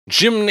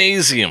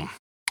Gymnasium,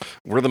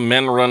 where the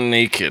men run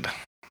naked.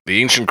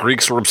 The ancient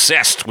Greeks were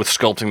obsessed with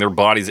sculpting their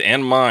bodies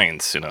and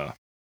minds in a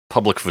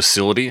public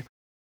facility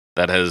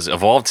that has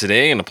evolved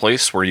today in a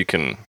place where you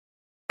can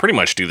pretty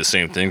much do the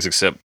same things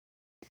except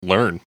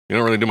learn. You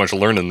don't really do much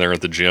learning there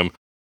at the gym.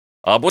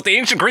 But what the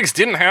ancient Greeks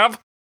didn't have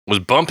was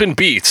bumping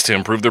beats to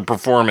improve their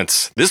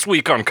performance. This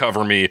week on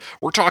Cover Me,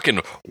 we're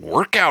talking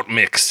workout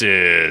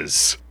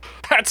mixes.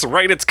 That's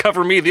right, it's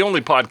Cover Me, the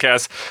only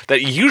podcast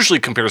that usually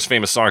compares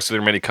famous songs to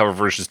their many cover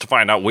versions to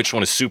find out which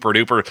one is super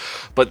duper.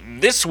 But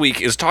this week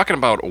is talking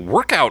about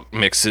workout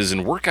mixes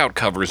and workout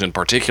covers in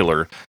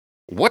particular.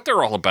 What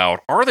they're all about.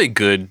 Are they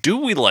good? Do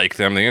we like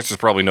them? The answer is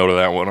probably no to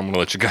that one. I'm going to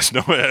let you guys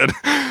know ahead.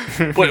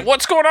 But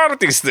what's going on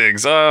with these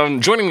things?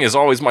 Joining me as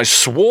always, my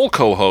swole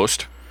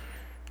co-host,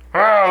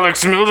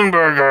 Alex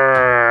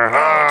Mildenberger.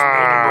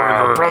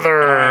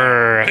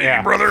 Brother. Hey,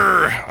 Yeah.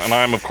 brother. And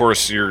I'm, of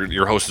course,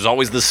 your host is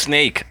always the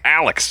Snake,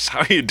 Alex.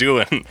 How you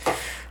doing?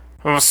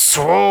 I'm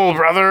swole,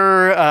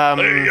 brother.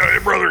 Hey,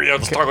 brother. Yeah,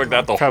 let's talk like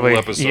that the Probably, whole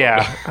episode.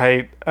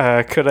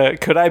 yeah.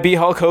 Could I be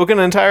Hulk Hogan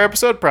an entire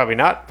episode? Probably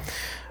not.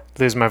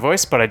 Lose my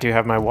voice, but I do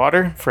have my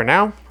water for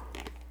now.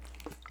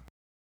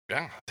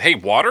 Yeah. Hey,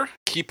 water?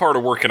 Key part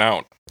of working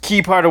out.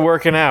 Key part of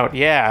working out,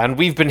 yeah. And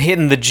we've been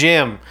hitting the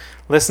gym,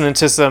 listening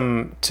to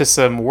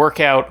some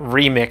workout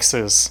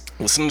remixes.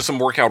 Listen to some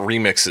workout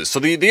remixes. So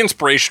the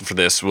inspiration for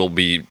this will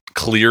be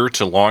clear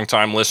to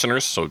longtime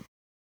listeners. So,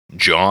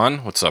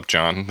 John, what's up,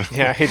 John?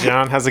 Yeah, hey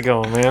John, how's it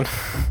going, man?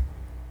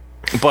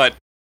 But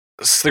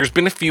there's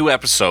been a few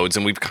episodes,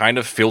 and we've kind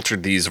of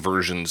filtered these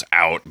versions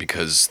out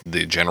because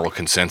the general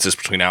consensus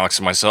between Alex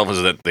and myself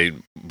is that they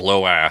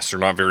blow ass. They're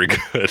not very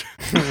good.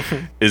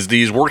 Is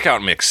these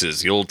workout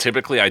mixes. You'll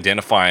typically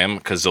identify them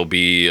because they'll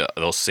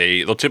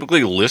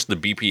typically list the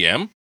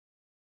BPM,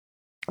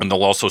 and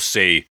they'll also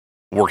say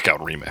workout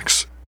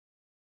remix.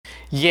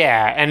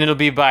 Yeah, and it'll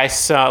be by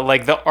some,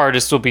 like the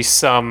artist will be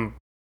some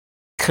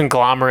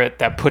conglomerate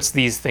that puts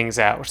these things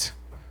out.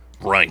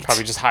 Right.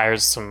 Probably just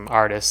hires some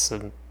artists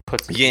and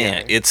puts it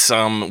together. It's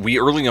we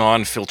early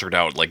on filtered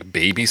out like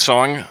baby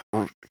song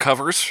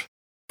covers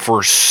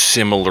for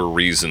similar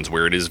reasons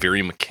where it is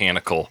very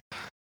mechanical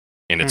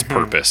in its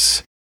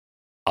purpose.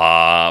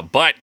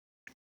 But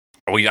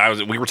we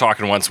were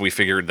talking once, we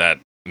figured that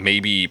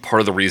maybe part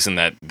of the reason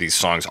that these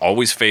songs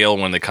always fail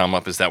when they come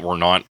up is that we're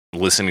not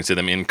listening to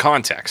them in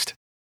context.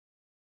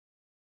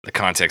 The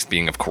context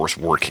being, of course,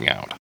 working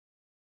out.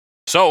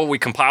 So we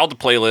compiled a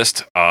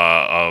playlist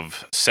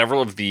of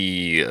several of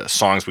the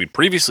songs we'd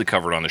previously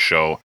covered on the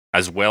show,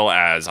 as well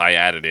as I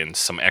added in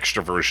some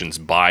extra versions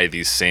by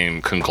these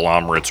same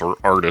conglomerates or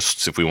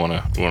artists, if we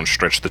want to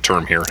stretch the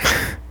term here,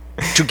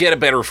 to get a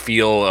better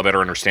feel, a better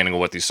understanding of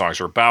what these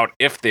songs are about,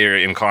 if they're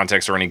in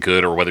context or any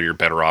good, or whether you're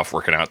better off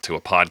working out to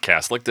a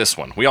podcast like this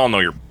one. We all know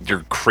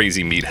you're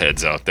crazy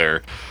meatheads out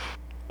there.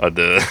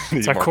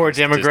 It's our core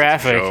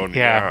demographic.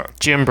 Yeah,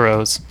 gym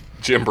bros.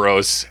 Gym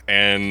bros.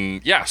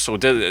 And yeah, so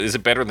is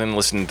it better than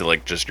listening to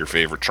like just your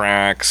favorite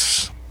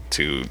tracks,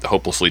 to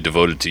Hopelessly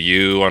Devoted to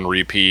You on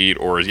repeat,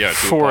 or to a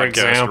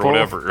podcast or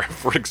whatever?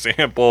 For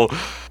example.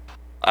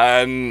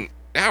 And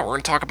yeah, we're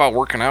gonna talk about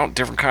working out,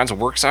 different kinds of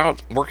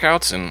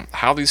workouts, and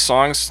how these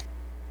songs,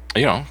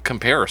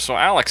 compare. So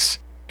Alex,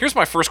 here's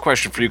my first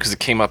question for you, because it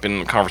came up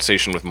in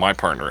conversation with my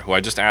partner, who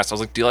I just asked. I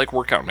was like, do you like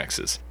workout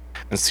mixes?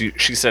 And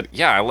she said,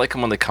 yeah, I like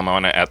them when they come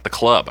on at the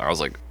club. I was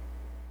like,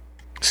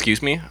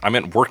 excuse me? I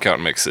meant workout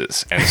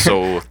mixes. And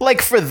so...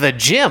 Like for the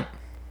gym.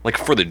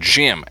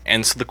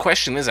 And so the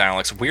question is,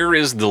 Alex, where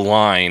is the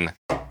line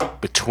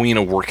between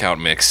a workout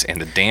mix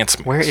and a dance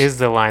mix? Where is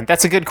the line?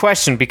 That's a good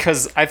question,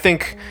 because I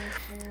think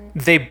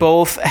they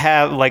both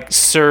have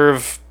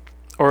serve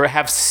or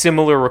have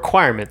similar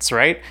requirements,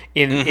 right?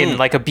 In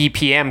like a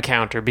BPM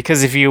counter,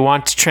 because if you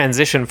want to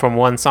transition from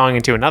one song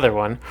into another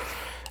one,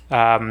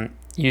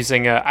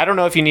 using I don't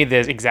know if you need the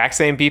exact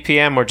same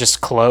BPM or just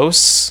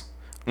close.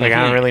 I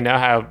don't really know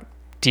how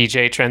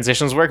DJ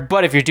transitions work,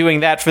 but if you're doing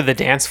that for the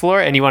dance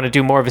floor and you want to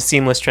do more of a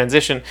seamless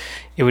transition,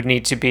 it would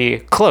need to be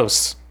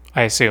close,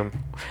 I assume.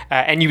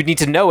 And you would need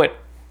to know it.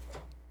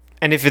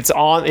 And if it's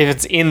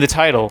in the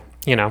title,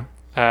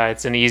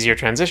 it's an easier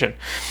transition.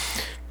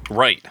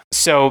 Right.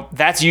 So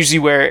that's usually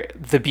where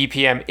the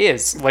BPM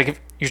is. Like if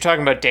you're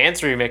talking about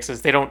dance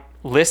remixes, they don't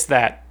list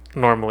that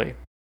normally,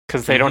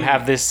 because they don't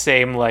have this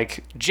same,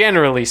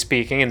 generally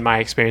speaking, in my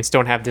experience,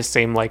 don't have this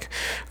same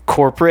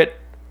corporate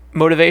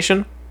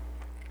motivation.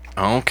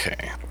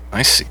 Okay,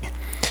 I see.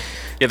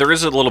 Yeah, there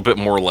is a little bit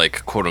more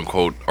quote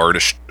unquote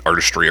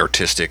artistry,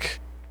 artistic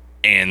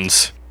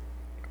ends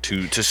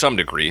to some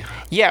degree.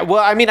 Yeah,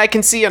 well, I mean, I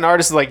can see an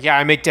artist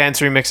I make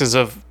dance remixes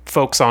of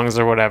folk songs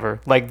or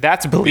whatever.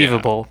 That's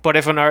believable. Yeah. But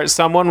if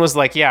someone was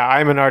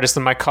I'm an artist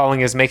and my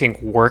calling is making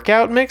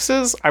workout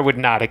mixes, I would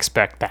not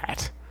expect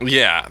that.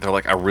 Yeah, they're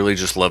I really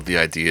just love the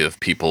idea of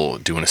people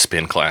doing a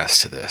spin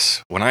class to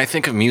this. When I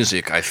think of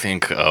music, I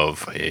think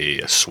of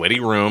a sweaty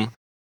room,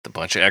 with a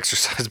bunch of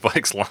exercise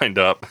bikes lined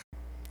up.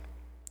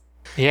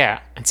 Yeah,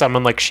 and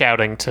someone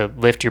shouting to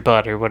lift your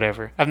butt or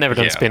whatever. I've never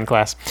done spin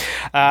class.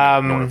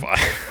 Nor have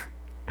I.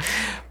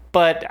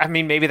 But I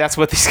mean, maybe that's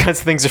what these kinds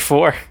of things are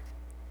for.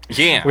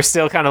 Yeah. We're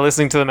still kind of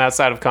listening to them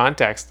outside of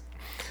context.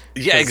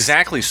 Yeah,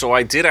 exactly. So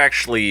I did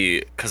actually,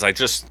 because I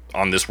just,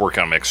 on this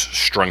workout mix,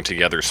 strung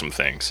together some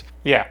things.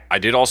 Yeah. I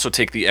did also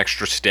take the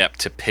extra step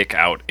to pick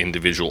out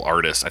individual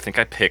artists. I think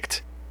I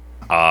picked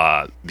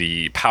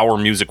the Power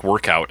Music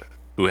Workout,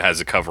 who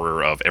has a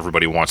cover of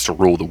Everybody Wants to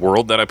Rule the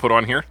World that I put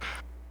on here.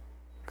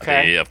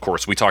 Okay. Of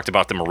course, we talked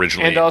about them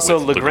originally. And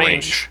also with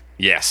LaGrange.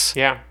 Yes.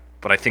 Yeah.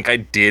 But I think I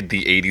did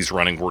the 80s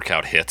running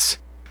workout hits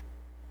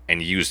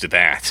and used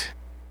that.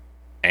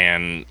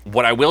 And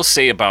what I will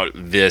say about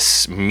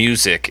this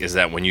music is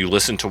that when you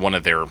listen to one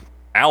of their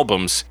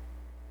albums,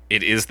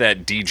 it is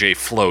that DJ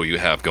flow you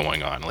have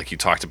going on. Like you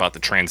talked about the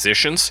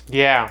transitions.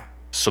 Yeah.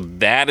 So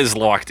that is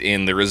locked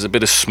in. There is a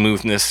bit of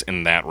smoothness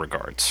in that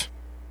regards.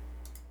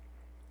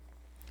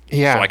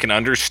 Yeah. So I can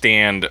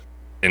understand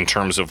in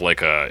terms of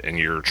like and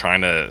you're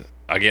trying to,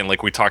 again,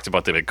 like we talked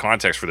about, the big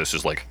context for this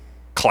is like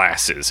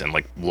classes and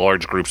like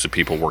large groups of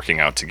people working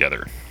out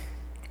together.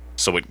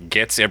 So it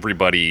gets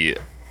everybody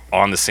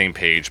on the same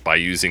page by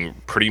using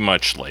pretty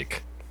much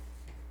like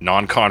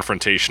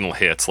non-confrontational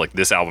hits. Like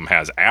this album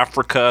has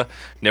Africa,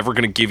 Never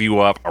Gonna Give You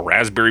Up, A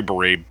Raspberry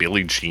Beret,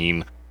 Billie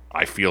Jean,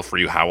 I Feel For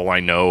You, How Will I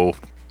Know?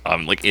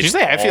 Like, did you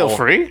say I Feel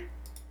Free?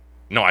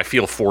 No, I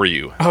Feel For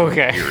You.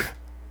 Okay. Weird.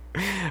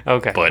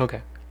 Okay. But,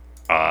 okay.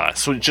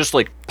 So just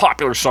like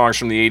popular songs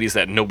from the 80s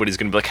that nobody's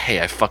gonna be like,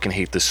 hey, I fucking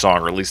hate this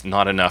song, or at least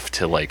not enough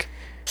to like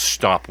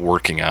stop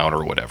working out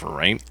or whatever,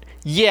 right?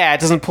 Yeah, it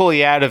doesn't pull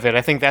you out of it.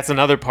 I think that's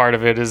another part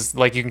of it is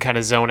like you can kind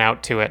of zone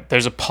out to it.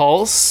 There's a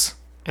pulse,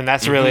 and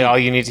that's really all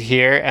you need to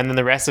hear, and then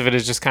the rest of it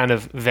is just kind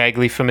of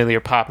vaguely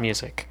familiar pop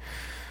music.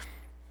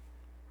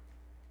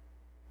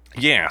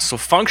 Yeah, so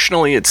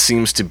functionally it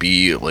seems to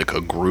be like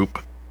a group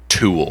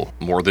tool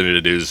more than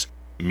it is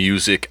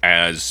music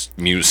as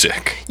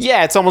music.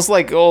 Yeah, it's almost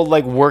like old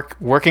like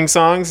working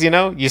songs, you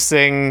know? You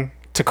sing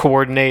to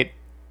coordinate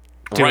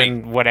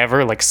doing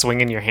whatever, like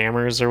swinging your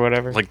hammers or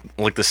whatever.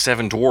 Like the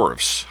Seven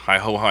Dwarfs. Hi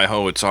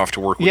ho, it's off to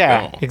work we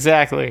yeah, go.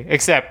 exactly.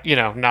 Except, you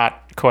know,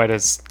 not quite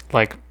as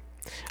like,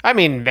 I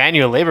mean,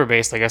 manual labor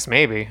based, I guess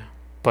maybe,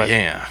 but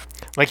yeah,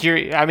 like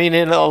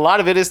a lot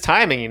of it is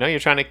timing. You know, you're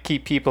trying to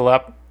keep people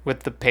up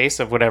with the pace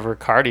of whatever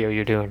cardio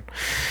you're doing.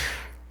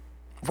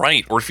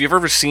 right. Or if you've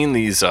ever seen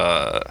these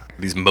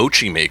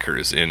mochi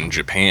makers in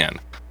Japan,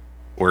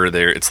 where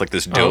it's like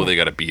this dough they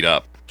got to beat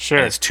up. Sure,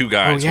 and it's two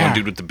guys, yeah. one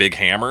dude with the big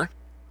hammer,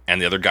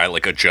 and the other guy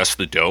like adjusts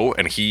the dough,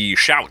 and he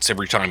shouts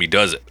every time he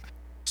does it,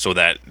 so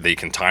that they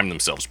can time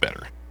themselves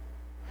better.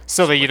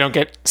 So that you don't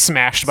get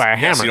smashed by a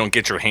hammer. So you don't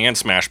get your hand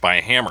smashed by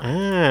a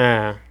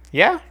hammer.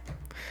 Yeah.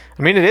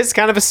 I mean, it is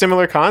kind of a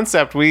similar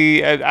concept.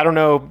 I don't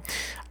know.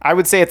 I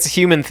would say it's a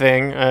human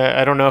thing.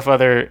 I don't know if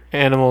other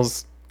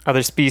animals,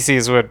 other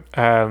species would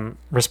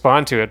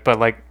respond to it, but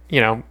like,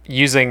 you know,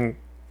 using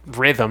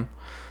rhythm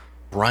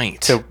Right.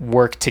 to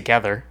work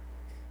together.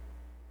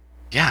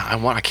 Yeah,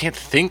 I can't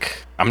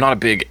think. I'm not a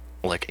big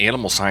like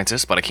animal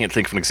scientist, but I can't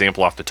think of an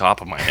example off the top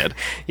of my head.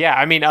 Yeah,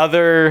 I mean,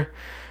 other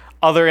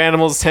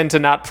animals tend to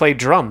not play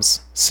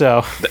drums,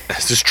 so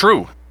This is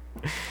true.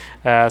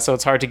 so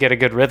it's hard to get a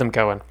good rhythm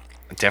going.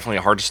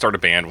 Definitely hard to start a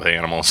band with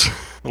animals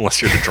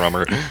unless you're the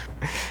drummer.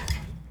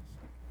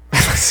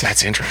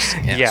 That's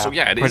interesting. Yeah. Yeah, So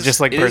yeah, or just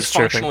like it birds is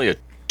functionally a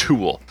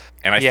tool.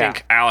 And I Yeah.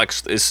 think,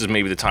 Alex, this is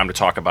maybe the time to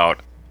talk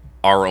about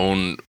our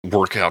own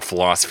workout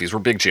philosophies. We're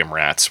big gym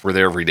rats. We're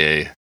there every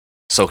day,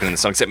 soaking in the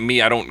sun. Except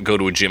me, I don't go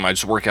to a gym. I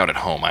just work out at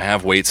home. I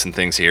have weights and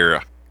things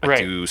here. I Right.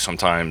 do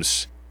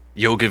sometimes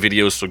yoga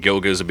videos. So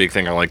yoga is a big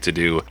thing I like to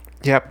do.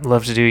 Yep,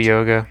 love to do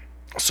yoga.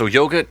 So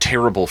yoga,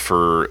 terrible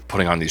for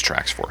putting on these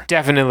tracks for.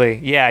 Definitely.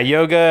 Yeah,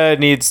 yoga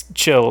needs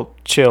chill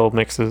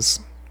mixes.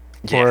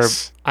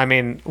 Yes. Or, I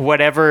mean,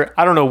 whatever.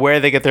 I don't know where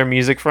they get their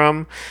music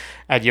from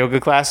at yoga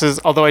classes.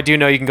 Although I do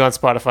know you can go on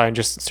Spotify and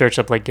just search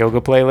up like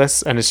yoga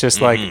playlists, and it's just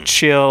like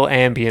chill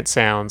ambient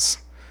sounds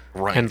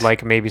Right. and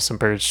like maybe some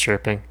birds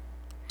chirping.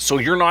 So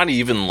you're not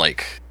even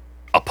like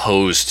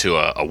opposed to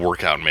a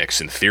workout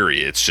mix in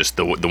theory. It's just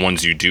the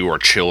ones you do are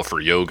chill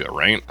for yoga,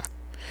 right?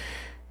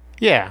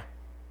 Yeah.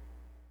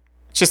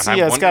 It's just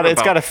And I it's wonder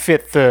got to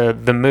fit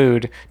the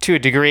mood to a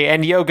degree,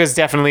 and yoga's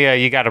definitely a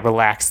you got to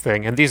relax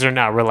thing, and these are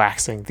not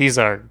relaxing. These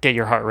are get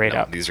your heart rate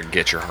up. These are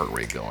get your heart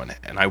rate going.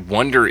 And I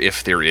wonder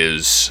if there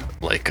is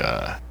like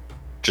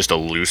just a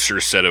looser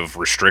set of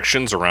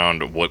restrictions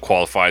around what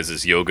qualifies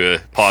as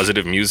yoga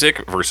positive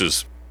music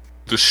versus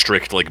the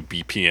strict like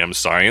BPM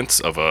science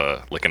of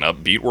an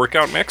upbeat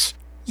workout mix.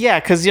 Yeah,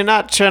 because you're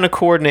not trying to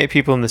coordinate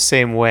people in the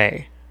same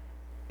way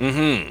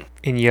in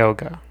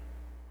yoga.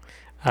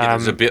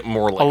 There's a bit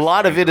more like A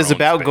lot of it is your own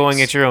about going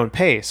space. at your own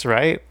pace,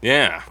 right?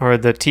 Yeah. Or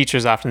the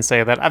teachers often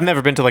say that. I've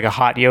never been to like a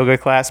hot yoga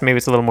class. Maybe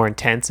it's a little more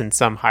intense in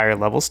some higher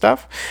level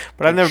stuff.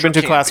 But I've never sure been to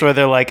a can class be. where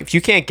they're like, if you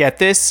can't get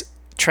this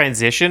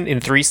transition in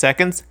 3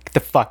 seconds, get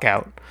the fuck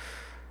out.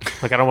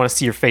 Like, I don't want to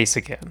see your face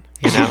again.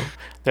 You know?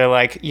 They're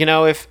like, you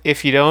know, if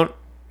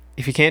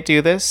you can't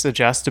do this,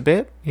 adjust a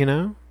bit, you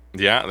know?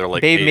 Yeah, they're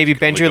like Maybe hey,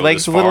 bend can we your go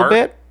legs this a little far?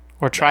 bit.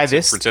 or try That's it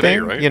this for today,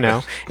 thing. right? You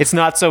know, it's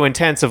not so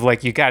intense of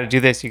like, you got to do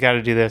this, you got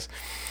to do this.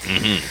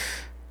 Mm-hmm.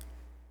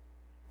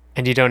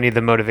 And you don't need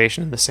the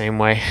motivation in the same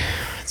way.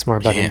 It's more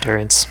about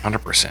endurance.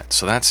 100%.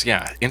 So that's,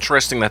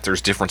 interesting that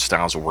there's different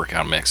styles of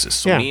workout mixes.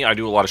 So Yeah. me, I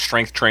do a lot of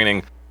strength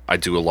training. I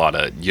do a lot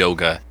of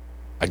yoga.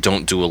 I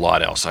don't do a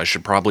lot else. I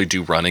should probably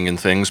do running and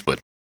things, but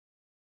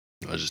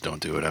I just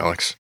don't do it,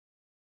 Alex.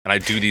 And I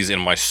do these in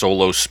my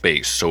solo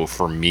space. So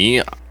for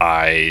me,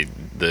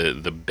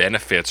 the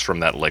benefits from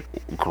that like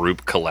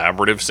group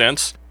collaborative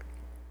sense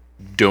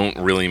don't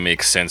really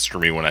make sense for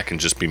me when I can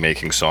just be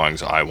making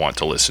songs I want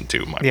to listen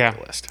to in my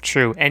playlist.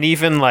 True. And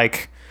even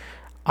like,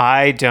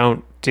 I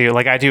do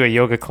a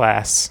yoga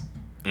class,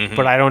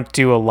 but I don't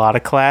do a lot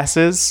of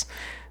classes.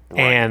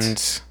 Right.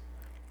 And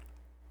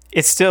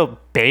it's still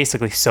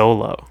basically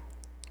solo,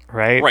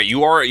 right? Right.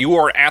 You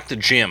are at the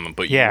gym,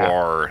 but Yeah. you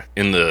are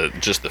in the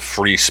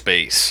free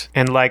space.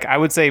 And like, I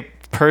would say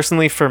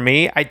personally for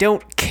me, I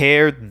don't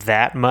care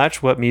that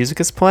much what music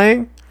is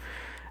playing.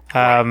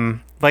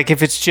 Like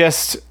if it's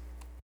just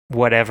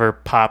whatever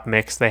pop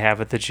mix they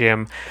have at the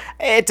gym,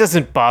 it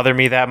doesn't bother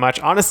me that much.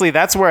 Honestly,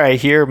 that's where I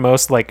hear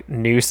most like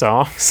new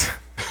songs,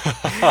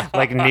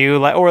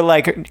 or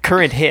like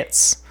current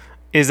hits,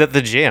 is at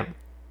the gym.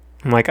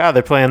 I'm like, oh,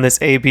 they're playing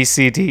this A B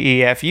C D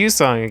E F U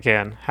song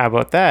again. How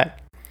about that?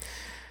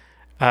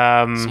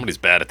 Somebody's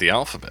bad at the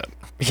alphabet.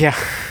 Yeah,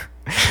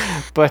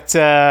 but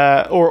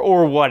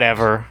or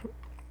whatever.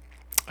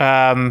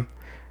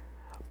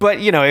 But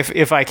you know,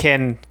 if I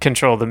can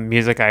control the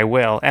music, I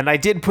will. And I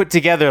did put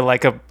together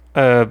like a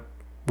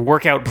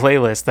workout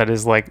playlist that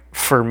is like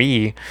for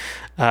me,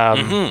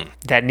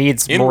 that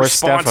needs more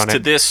stuff on it. In response to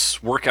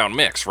this workout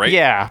mix, right?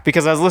 Yeah,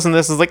 because I was listening to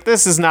this, I was like,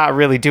 this is not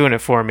really doing it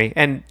for me.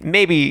 And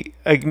maybe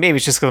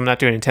it's just because I'm not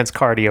doing intense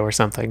cardio or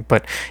something.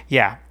 But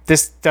yeah,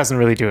 this doesn't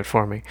really do it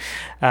for me.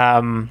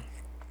 And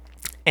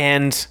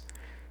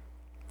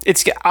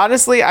it's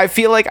honestly, I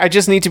feel like I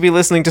just need to be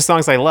listening to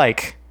songs I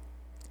like.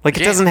 Like,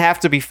 it doesn't have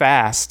to be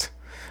fast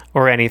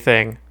or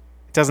anything.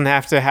 It doesn't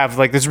have to have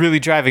like this really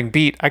driving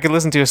beat. I could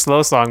listen to a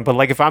slow song, but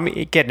like if I'm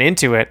getting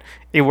into it,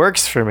 it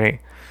works for me.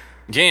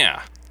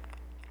 Yeah.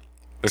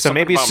 There's So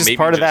maybe it's just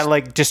part of that,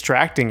 like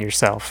distracting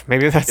yourself.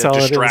 Maybe that's all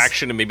it is.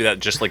 Distraction, and maybe that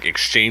just like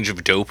exchange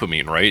of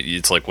dopamine, right?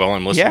 It's like, well,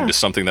 I'm listening to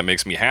something that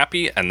makes me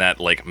happy, and that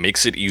like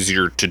makes it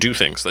easier to do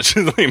things. That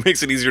just like,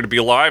 makes it easier to be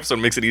alive, so it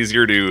makes it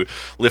easier to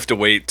lift a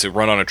weight, to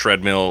run on a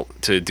treadmill,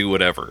 to do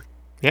whatever.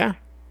 Yeah.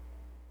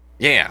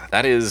 Yeah,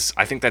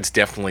 I think that's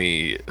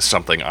definitely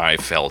something I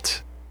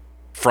felt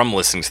from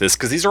listening to this,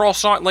 because these are all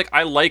songs,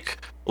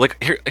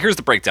 here's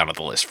the breakdown of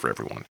the list for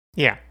everyone.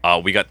 Yeah.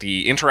 We got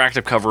the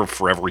interactive cover of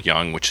Forever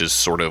Young, which is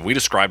sort of, we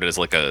described it as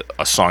like a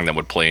song that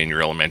would play in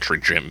your elementary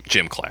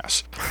gym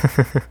class.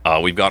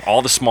 We've got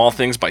All the Small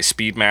Things by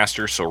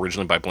Speedmaster, so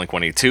originally by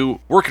Blink-182,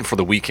 Working for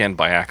the Weekend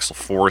by Axel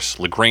Force,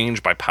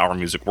 LaGrange by Power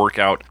Music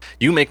Workout,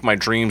 You Make My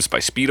Dreams by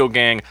Speedo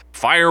Gang,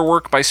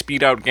 Firework by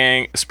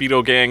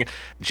Speedo Gang,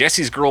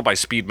 Jesse's Girl by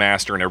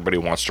Speedmaster, and Everybody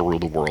Wants to Rule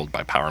the World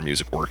by Power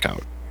Music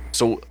Workout.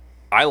 So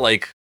I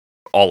like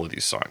all of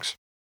these songs.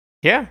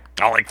 Yeah.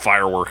 I like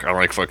Firework. I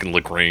like fucking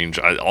LaGrange.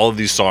 All of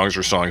these songs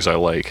are songs I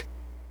like.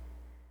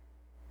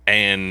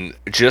 And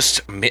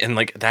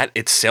like that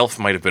itself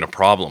might have been a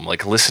problem.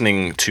 Like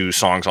listening to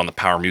songs on the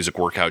Power Music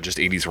Workout, just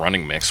 80s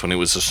running mix, when it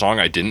was a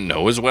song I didn't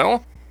know as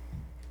well,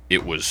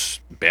 it was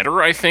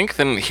better, I think,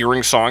 than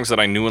hearing songs that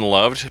I knew and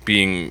loved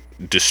being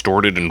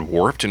distorted and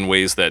warped in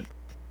ways that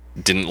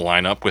didn't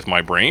line up with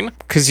my brain.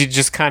 Because you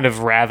just kind of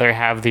rather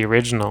have the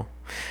original.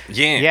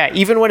 Yeah. Yeah,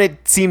 even when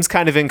it seems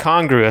kind of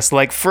incongruous.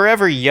 Like,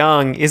 Forever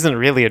Young isn't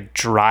really a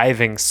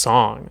driving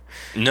song.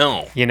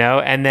 No. You know?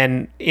 And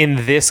then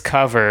in this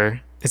cover,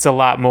 it's a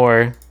lot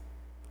more...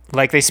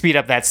 Like, they speed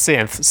up that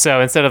synth.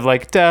 So instead of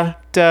like, da,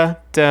 da,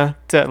 da,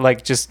 da,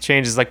 like, just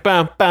changes like,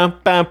 bum, bum,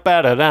 bum,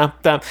 ba, da, da,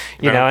 da,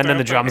 you know, and then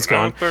the drum's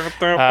going.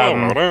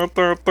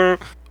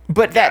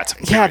 But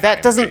that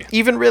doesn't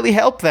even really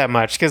help that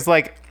much. Because,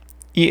 like,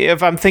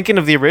 if I'm thinking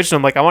of the original,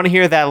 I'm like, I want to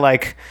hear that,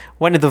 like,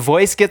 when the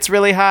voice gets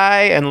really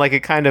high and, like,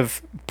 it kind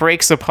of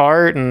breaks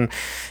apart and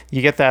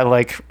you get that,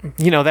 like,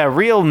 you know, that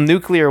real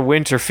nuclear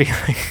winter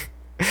feeling.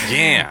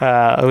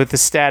 Yeah. With the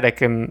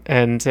static and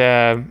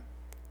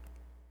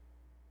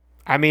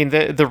I mean,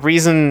 the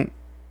reason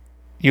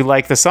you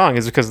like the song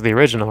is because of the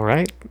original,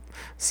 right?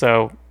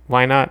 So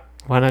why not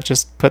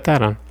just put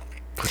that on?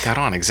 Put that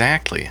on,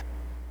 exactly.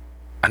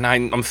 And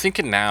I'm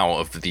thinking now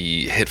of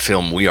the hit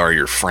film We Are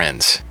Your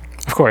Friends.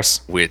 Of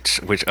course. Which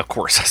of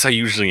course, as I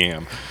usually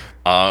am,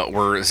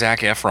 where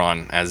Zac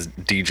Efron as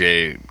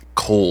DJ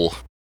Cole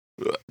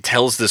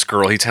tells this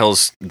girl, he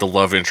tells the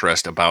love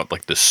interest about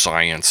like the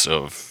science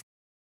of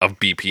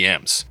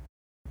BPMs.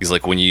 He's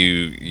like, when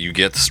you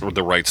get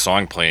the right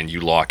song playing,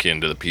 you lock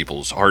into the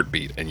people's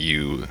heartbeat and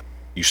you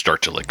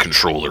start to like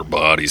control their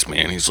bodies,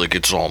 man. He's like,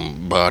 it's all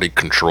body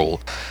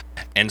control.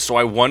 And so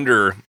I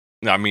wonder,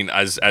 I mean,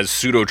 as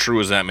pseudo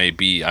true as that may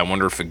be, I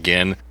wonder if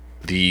again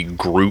the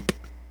group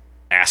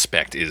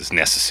aspect is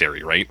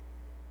necessary, right?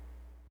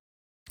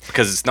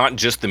 Because it's not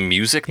just the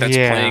music that's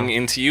Yeah. playing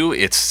into you,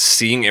 it's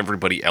seeing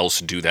everybody else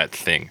do that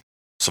thing.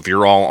 So if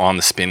you're all on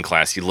the spin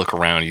class, you look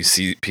around, you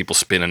see people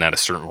spinning at a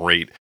certain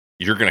rate,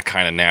 you're going to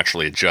kind of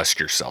naturally adjust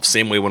yourself.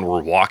 Same way when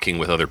we're walking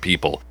with other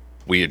people,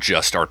 we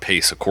adjust our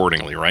pace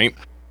accordingly, right?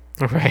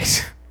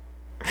 Right.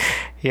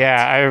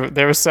 Yeah,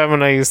 there was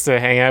someone I used to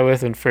hang out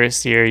with in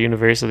first year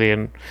university,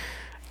 and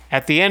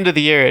at the end of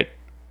the year,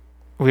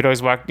 we'd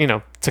always walk,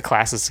 to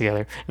classes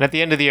together. And at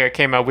the end of the year, it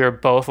came out we were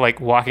both like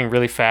walking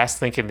really fast,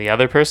 thinking the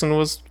other person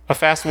was a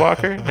fast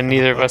walker, and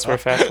neither of us were a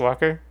fast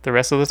walker the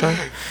rest of the time.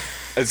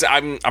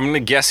 I'm going to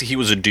guess he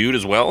was a dude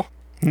as well.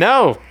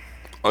 No,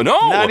 Oh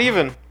no, not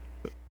even.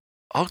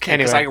 Okay,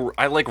 because Anyway,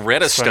 I like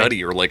read a it's funny.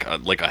 study or like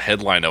a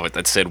headline of it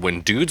that said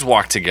when dudes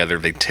walk together,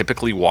 they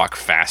typically walk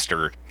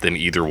faster than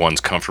either one's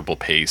comfortable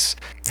pace,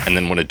 and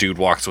then when a dude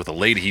walks with a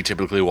lady, he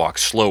typically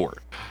walks slower.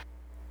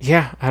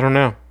 Yeah, I don't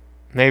know.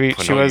 Maybe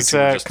But she no, you was two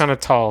were just- kind of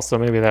tall, so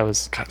maybe that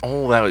was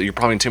God, you're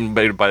probably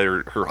intimidated by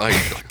her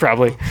height.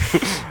 probably.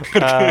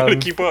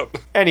 Keep up.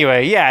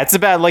 Anyway, yeah, it's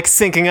about like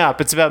syncing up.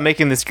 It's about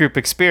making this group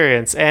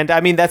experience. And I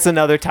mean, that's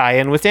another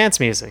tie-in with dance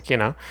music,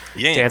 Yeah.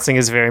 Dancing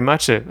is very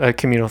much a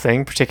communal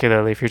thing,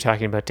 particularly if you're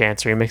talking about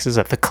dance remixes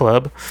at the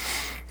club.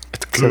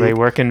 So they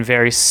work in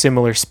very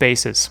similar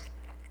spaces.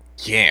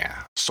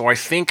 Yeah. So I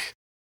think,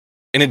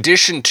 in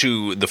addition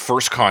to the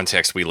first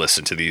context we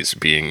listened to these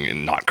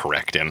being not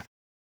correct in,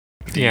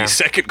 the Yeah.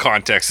 second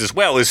context as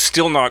well is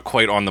still not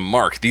quite on the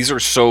mark. These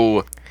are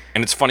so,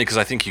 and it's funny because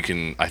I think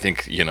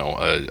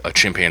a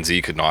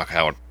chimpanzee could knock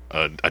out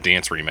a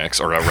dance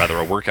remix, or rather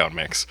a workout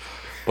mix,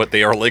 but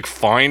they are like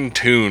fine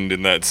tuned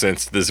in that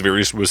sense to this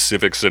very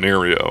specific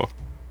scenario.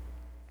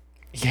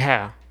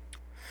 Yeah.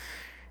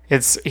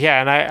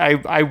 And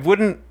I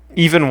wouldn't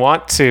even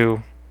want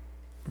to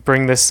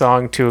bring this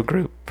song to a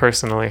group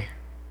personally.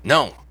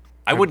 No,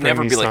 I would bring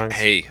never be these like, songs.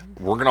 hey,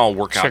 we're gonna all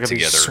work Check out out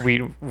these together.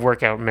 sweet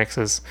workout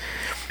mixes.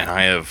 And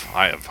I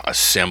have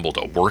assembled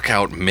a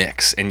workout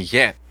mix, and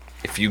yet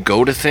if you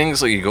go to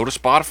things like you go to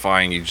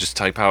Spotify and you just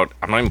type out,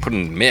 I'm not even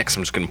putting mix,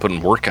 I'm just going to put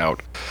in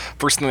workout.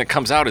 First thing that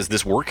comes out is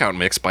this workout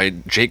mix by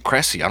Jake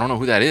Cressy. I don't know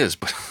who that is,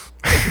 but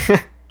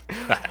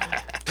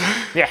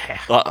Yeah.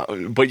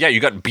 but yeah, you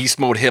got beast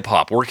mode hip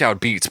hop, workout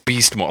beats,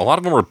 beast mode. A lot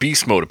of them are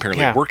beast mode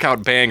apparently. Yeah.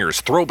 Workout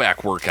bangers,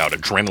 throwback workout,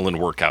 adrenaline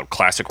workout,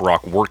 classic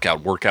rock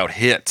workout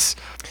hits.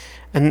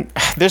 And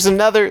there's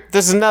another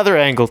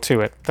angle to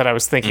it that I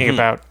was thinking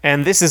about,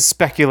 and this is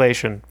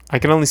speculation. I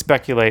can only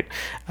speculate.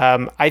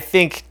 I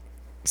think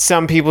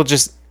some people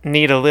just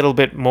need a little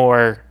bit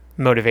more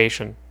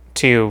motivation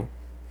to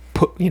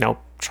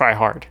try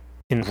hard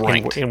in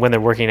when they're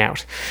working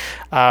out,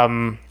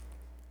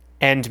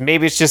 and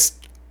maybe it's just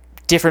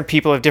different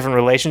people have different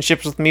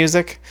relationships with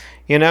music.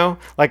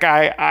 Like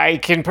I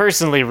can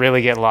personally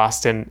really get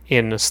lost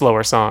in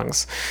slower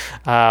songs,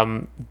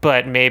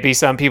 but maybe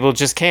some people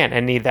just can't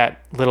and need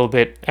that little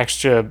bit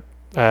extra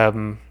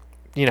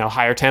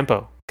higher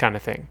tempo kind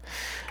of thing.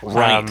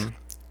 Right.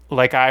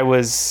 Like I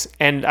was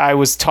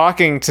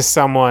talking to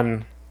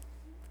someone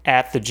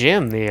at the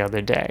gym the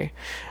other day,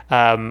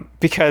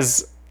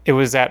 because it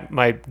was at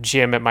my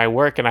gym at my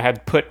work, and I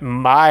had put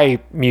my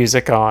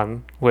music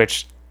on,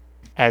 which,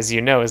 as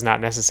you know, is not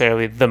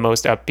necessarily the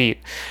most upbeat,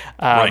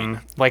 Right.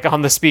 like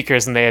on the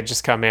speakers, and they had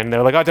just come in.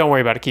 They're like, "Oh, don't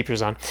worry about it, keep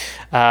yours on."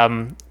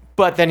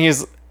 But then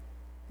he's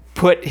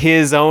put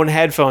his own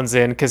headphones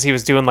in because he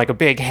was doing like a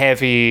big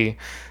heavy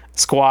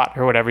squat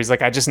or whatever. He's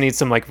like, "I just need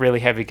some like really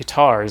heavy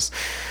guitars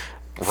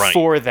Right.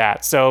 for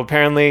that." So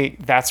apparently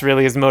that's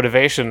really his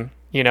motivation.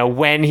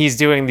 When he's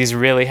doing these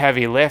really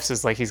heavy lifts,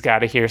 is like he's got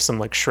to hear some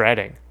like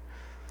shredding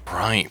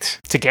Right.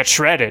 to get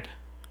shredded.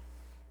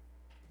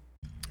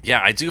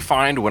 Yeah, I do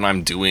find when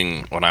I'm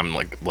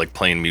like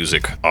playing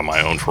music on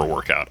my own for a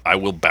workout, I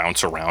will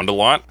bounce around a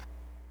lot.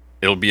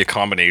 It'll be a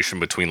combination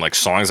between like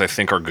songs I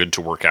think are good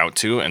to work out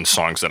to and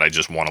songs that I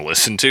just want to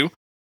listen to.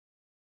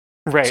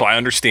 Right. So I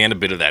understand a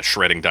bit of that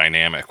shredding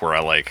dynamic where I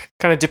like,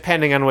 Kind of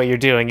depending on what you're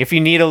doing. If you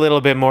need a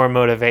little bit more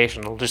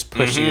motivation, it'll just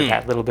push you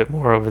that little bit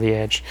more over the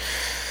edge.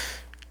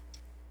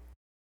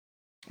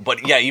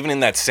 but yeah, even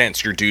in that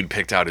sense, your dude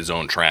picked out his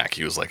own track.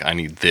 He was like, I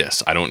need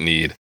this. I don't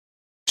need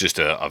just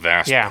a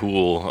vast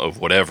pool of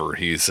whatever.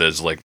 He says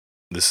like,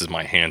 this is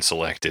my hand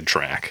selected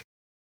track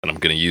that I'm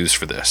going to use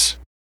for this.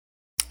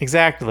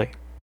 Exactly.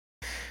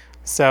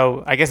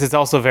 So I guess it's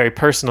also very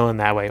personal in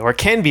that way, or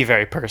can be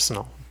very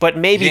personal. But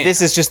maybe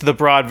this is just the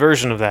broad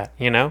version of that,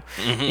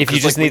 If you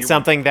just need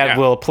something that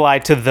will apply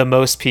to the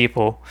most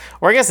people,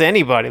 or I guess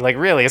anybody, like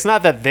really, it's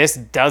not that this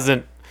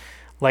doesn't,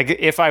 like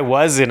if I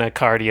was in a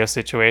cardio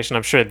situation,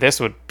 I'm sure this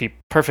would be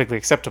perfectly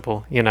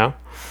acceptable,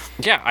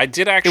 Yeah, I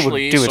did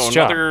actually. do its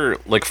job. Another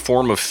like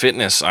form of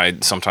fitness I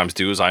sometimes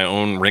do is I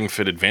own Ring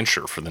Fit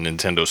Adventure for the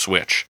Nintendo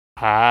Switch.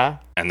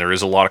 And there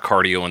is a lot of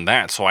cardio in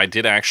that, so I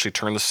did actually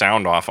turn the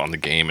sound off on the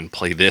game and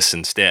play this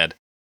instead.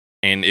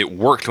 And it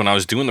worked when I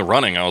was doing the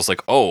running. I was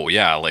like, oh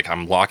yeah, like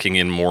I'm locking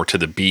in more to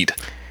the beat.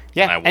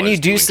 Yeah, and you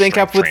do sync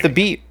up with the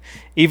beat.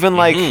 Even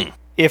like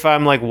if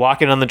I'm like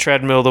walking on the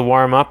treadmill to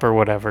warm up or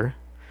whatever,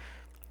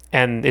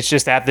 and it's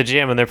just at the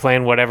gym and they're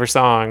playing whatever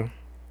song,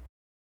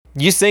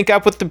 you sync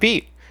up with the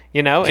beat,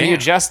 and you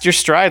adjust your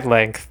stride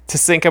length to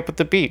sync up with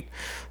the beat.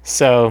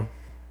 So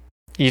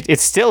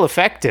it's still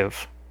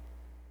effective,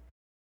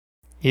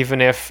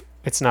 even if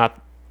it's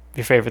not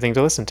your favorite thing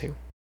to listen to.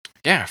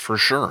 Yeah, for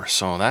sure.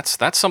 So that's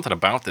something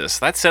about this.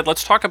 That said,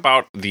 let's talk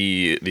about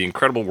the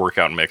incredible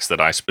workout mix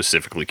that I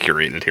specifically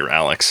curated here,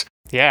 Alex.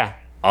 Yeah.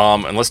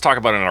 And let's talk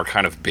about it in our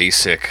kind of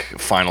basic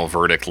final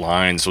verdict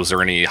lines. Was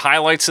there any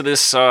highlights of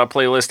this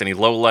playlist? Any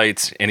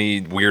lowlights?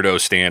 Any weirdo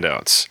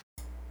standouts?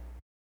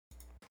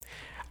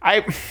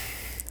 I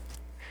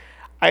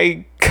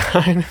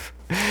kind of,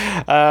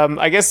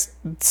 I guess,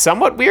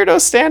 somewhat weirdo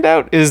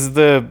standout is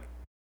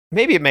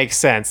maybe it makes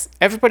sense.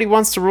 Everybody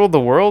Wants to Rule the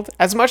World.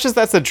 As much as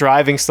that's a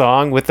driving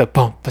song with the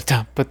bum,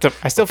 ba-dum, ba-dum,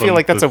 I still feel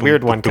like that's a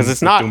weird one because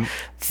it's not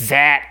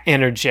that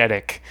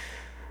energetic.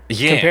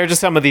 Yeah. Compared to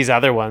some of these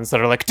other ones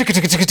that are like,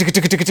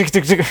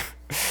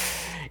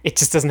 it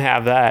just doesn't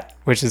have that,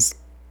 which is,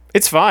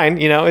 it's fine.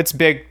 It's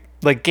big,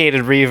 like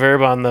gated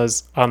reverb on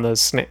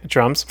those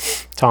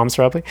drums, toms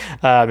probably,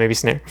 maybe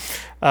snare.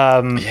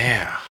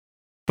 Yeah.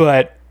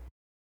 But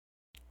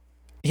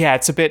yeah,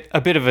 it's a bit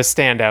of a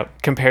standout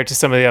compared to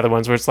some of the other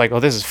ones where it's like, oh,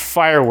 this is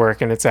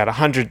firework and it's at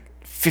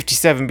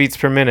 157 beats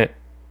per minute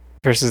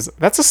versus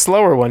that's a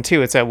slower one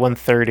too. It's at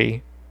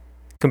 130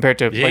 compared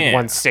to like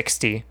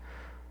 160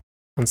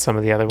 on some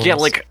of the other ones. Yeah,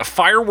 like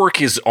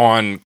firework is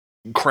on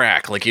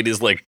crack. Like it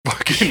is like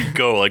fucking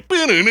go like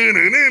yeah,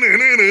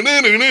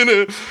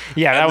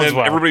 that was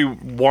wild. Everybody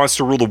Wants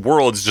to Rule the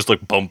World is just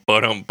like bum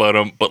ba-dum,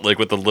 but like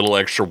with a little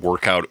extra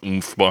workout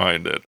oomph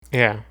behind it.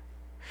 Yeah.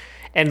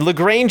 And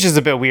LaGrange is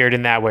a bit weird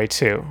in that way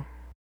too.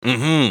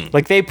 Mm-hmm.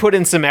 Like they put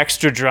in some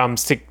extra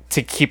drums to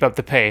keep up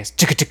the pace.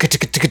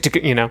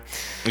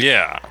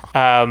 Yeah.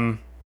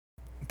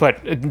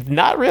 But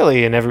not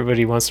really in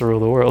Everybody Wants to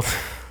Rule the World.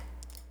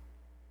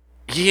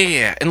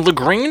 Yeah, and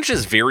LaGrange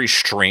is very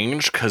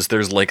strange because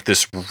there's like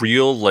this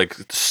real like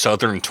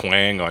southern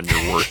twang on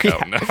your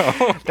workout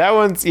now.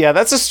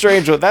 That's a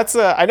strange one.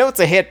 I know it's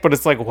a hit, but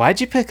it's like,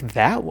 why'd you pick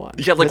that one?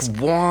 Yeah, like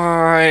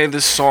why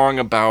this song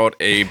about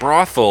a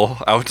brothel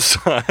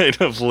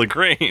outside of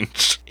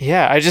LaGrange?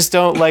 Yeah, I just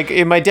don't like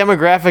in my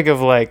demographic of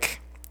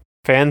like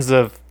fans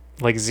of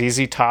like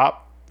ZZ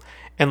Top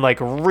and like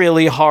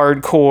really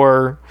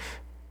hardcore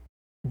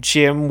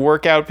gym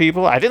workout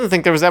people. I didn't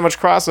think there was that much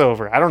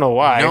crossover. I don't know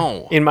why.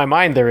 No. In my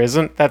mind there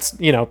isn't. That's,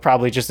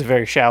 probably just a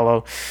very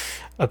shallow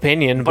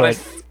opinion, but I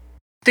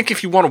think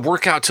if you want to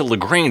work out to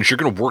LaGrange, you're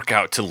going to work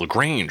out to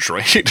LaGrange,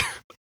 right?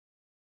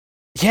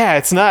 Yeah,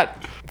 it's not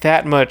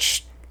that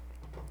much,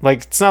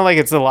 like, it's not like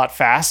it's a lot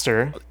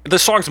faster. The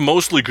song's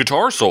mostly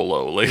guitar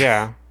solo. Like.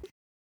 Yeah.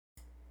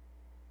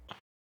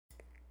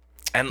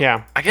 And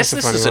yeah, I guess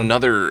this is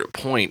another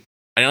point.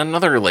 And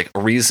another like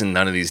reason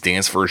none of these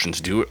dance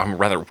versions do it,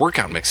 rather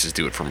workout mixes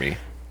do it for me,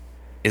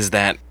 is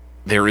that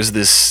there is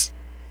this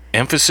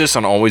emphasis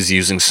on always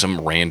using some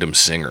random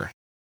singer.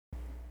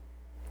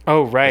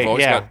 Oh right,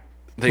 yeah.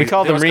 We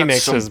call them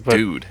remixes, but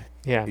dude.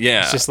 Yeah,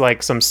 it's just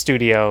like some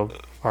studio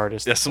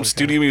artist. Yeah, some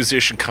studio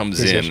musician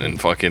comes in and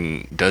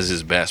fucking does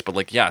his best. But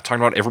like, yeah,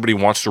 talking about Everybody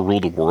Wants to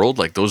Rule the World,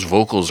 like those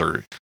vocals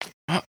are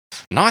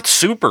not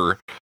super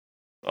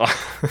on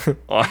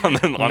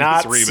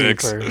this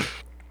remix. Super.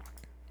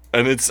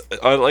 And it's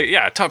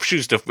tough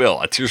shoes to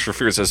fill. Tears for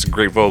Fears has some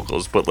great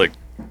vocals, but like,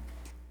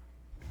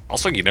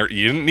 also you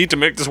didn't need to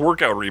make this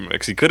workout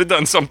remix. You could have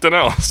done something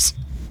else.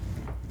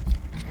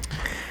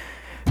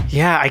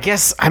 Yeah, I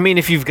guess. I mean,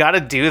 if you've got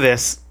to do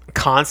this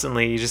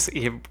constantly,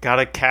 you've got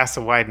to cast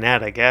a wide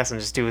net, I guess, and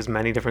just do as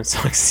many different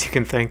songs as you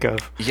can think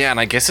of. Yeah, and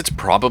I guess it's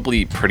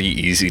probably pretty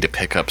easy to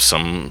pick up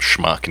some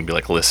schmuck and be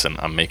like, "Listen,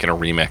 I'm making a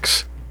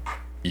remix.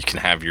 You can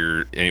have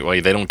your anyway."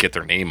 They don't get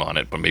their name on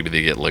it, but maybe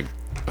they get like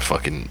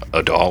fucking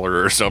 $1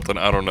 or something.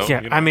 I don't know.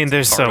 Yeah, I mean,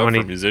 there's so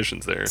many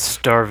musicians there,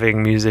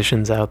 starving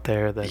musicians out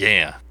there that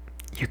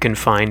you can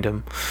find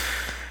them,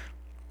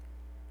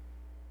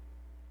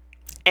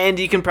 and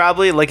you can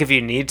probably, like, if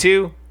you need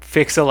to,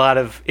 fix a lot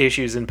of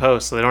issues in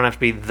post, so they don't have to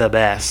be the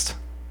best.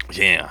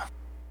 Yeah,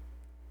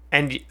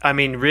 and I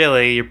mean,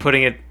 really, you're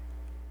putting it.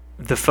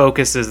 The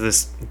focus is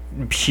this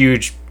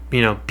huge,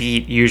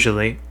 beat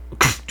usually,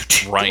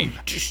 right?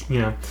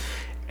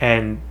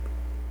 And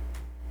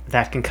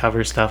that can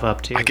cover stuff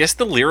up too. I guess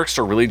the lyrics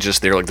are really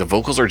just there, like the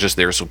vocals are just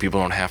there so people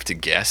don't have to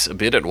guess a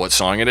bit at what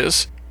song it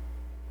is.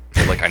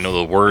 But, like, I know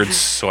the words,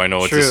 so I know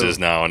what this is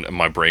now, and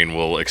my brain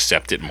will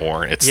accept it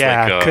more. It's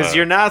because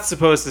you're not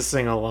supposed to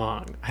sing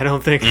along. I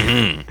don't think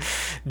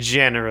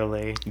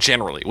generally,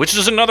 which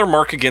is another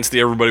mark against the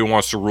Everybody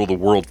Wants to Rule the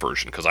World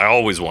version, because I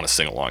always want to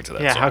sing along to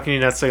that. Yeah, song. How can you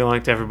not sing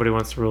along to Everybody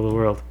Wants to Rule the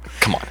World?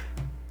 Come on,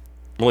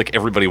 like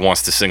everybody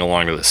wants to sing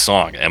along to this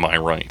song. Am I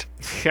right?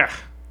 Yeah.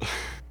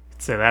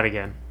 Say that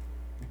again.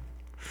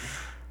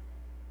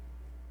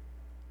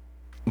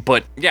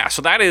 But yeah,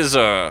 so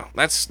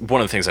that's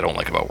one of the things I don't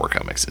like about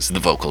workout mixes. The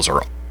vocals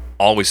are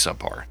always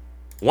subpar.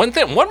 One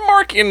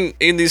mark in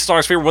these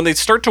songs favor when they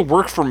start to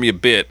work for me a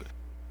bit,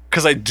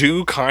 because I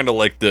do kind of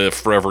like the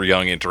Forever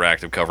Young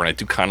interactive cover, and I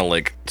do kind of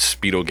like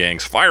Speedo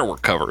Gang's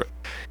Firework cover,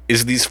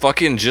 is these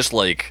fucking just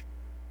like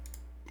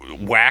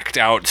whacked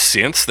out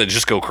synths that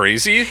just go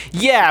crazy.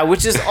 Yeah,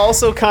 which is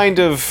also kind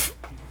of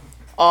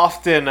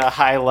often a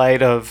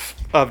highlight of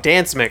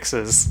dance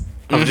mixes.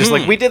 Of just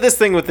like, we did this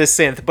thing with this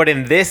synth, but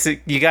in this,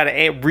 you got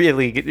to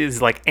really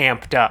is like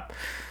amped up.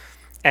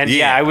 And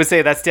yeah, I would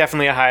say that's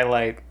definitely a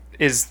highlight,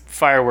 is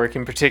Firework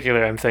in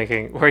particular, I'm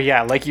thinking. Where,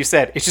 yeah, like you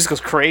said, it just goes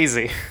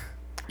crazy.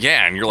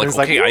 Yeah, and you're like, It's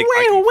okay, like,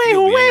 I can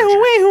feel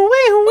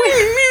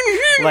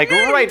the energy. like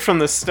right from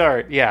the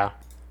start, yeah.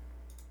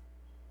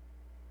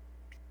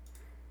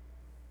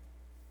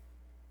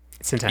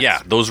 It's intense.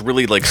 Yeah, those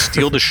really like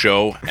steal the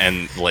show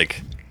and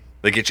like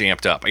they get you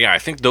amped up. Yeah, I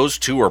think those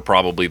two are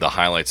probably the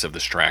highlights of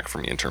this track for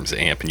me in terms of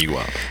amping you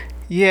up.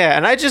 Yeah,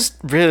 and I just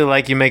really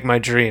like You Make My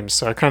Dreams,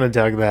 so I kind of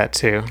dug that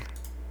too.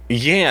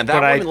 Yeah, that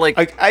But one,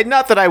 like, I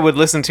not that I would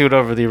listen to it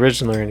over the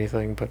original or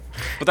anything, but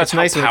that's it's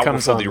nice how when it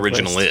comes powerful on the the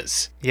original list.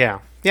 is. Yeah,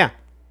 yeah.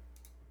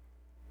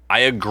 I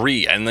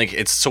agree, and like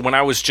it's so when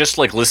I was just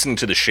like listening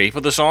to the shape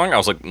of the song, I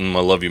was like, I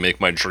love You Make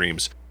My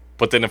Dreams.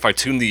 But then if I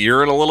tune the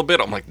ear in a little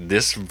bit, I'm like,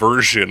 this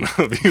version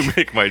of You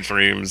Make My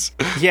Dreams.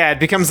 Yeah, it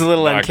becomes a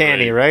little Not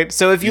uncanny, great. right?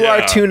 So if you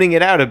Yeah. are tuning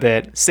it out a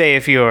bit, say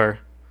if you're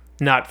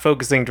not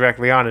focusing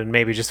directly on it,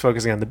 maybe just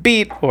focusing on the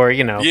beat or,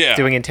 Yeah.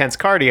 doing intense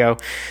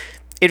cardio,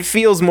 it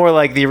feels more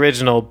like the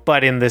original,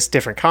 but in this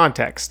different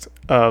context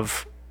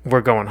of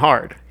we're going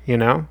hard,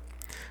 So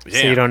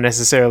you don't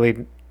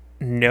necessarily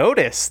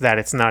notice that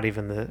it's not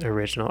even the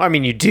original. I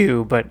mean, you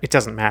do, but it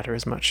doesn't matter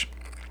as much.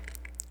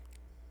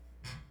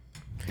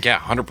 Yeah,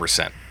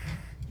 100%.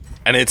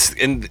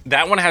 And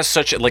that one has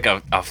such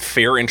a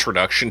fair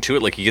introduction to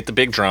it. Like you get the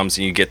big drums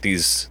and you get you're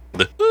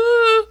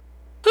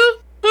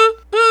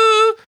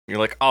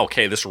like, oh,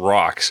 okay, this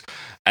rocks.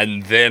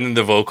 And then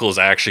the vocals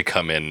actually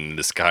come in and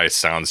this guy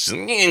sounds just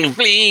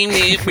flame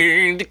me,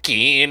 burn the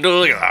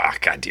candle. Ah,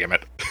 god damn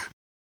it.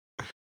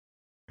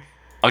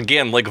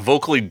 Again, like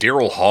vocally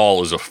Daryl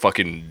Hall is a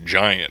fucking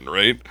giant,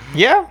 right?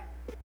 Yeah.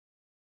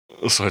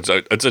 So it's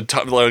a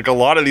tough, like a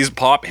lot of these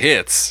pop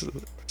hits.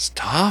 It's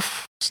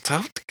tough. It's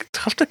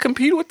tough to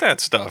compete with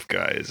that stuff,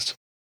 guys.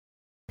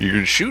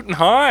 You're shooting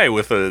high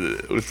with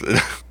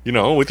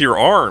your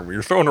arm.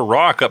 You're throwing a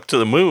rock up to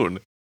the moon.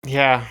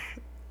 Yeah.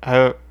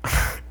 I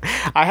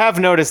have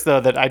noticed, though,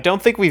 that I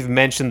don't think we've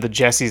mentioned the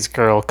Jesse's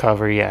Girl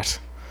cover yet.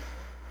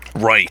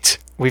 Right.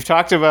 We've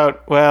talked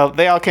about, well,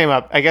 they all came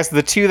up. I guess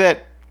the two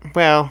that,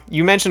 well,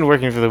 you mentioned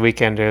Working for the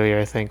Weekend earlier,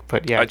 I think,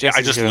 but yeah. I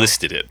Jesse's just Girl.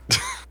 listed it.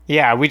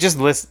 Yeah, we just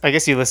I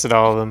guess you listed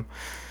all of them.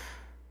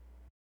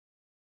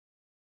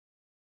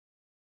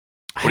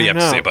 What do you have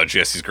to say about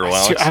Jesse's Girl,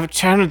 Alex? I'm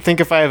trying to think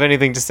if I have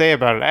anything to say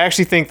about it. I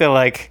actually think that,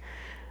 like,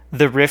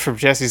 the riff of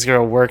Jesse's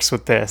Girl works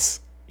with this.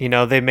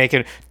 They make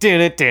it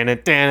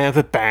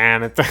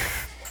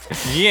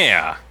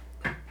Yeah.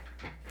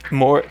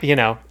 more,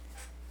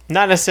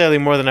 not necessarily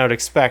more than I would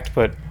expect,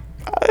 but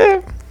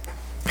Yeah,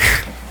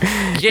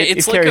 it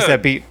it's carries like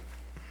that beat.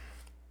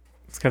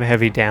 It's got a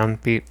heavy down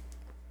beat.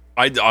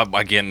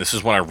 Again, this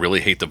is one I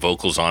really hate the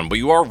vocals on, but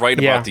you are right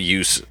Yeah. about the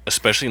use,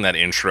 especially in that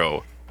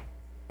intro.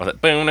 Like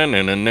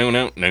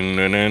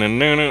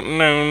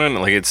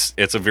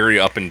it's a very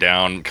up and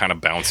down kind of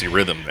bouncy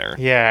rhythm there.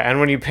 Yeah, and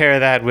when you pair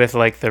that with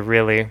like the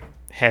really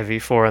heavy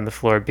 4 on the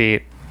floor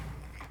beat,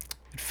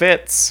 it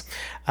fits.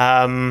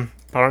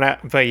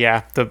 But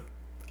yeah, the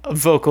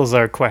vocals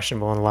are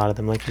questionable in a lot of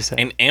them, like you said.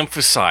 And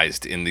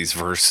emphasized in these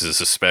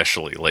verses,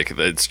 especially like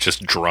it's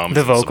just drums.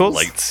 The and some vocals?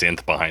 light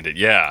synth behind it.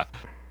 Yeah.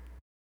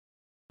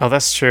 Oh,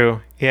 that's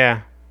true.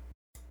 Yeah.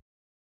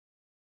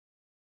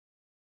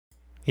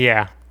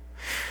 Yeah.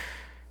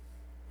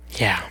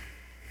 Yeah.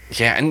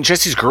 Yeah, and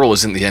Jesse's Girl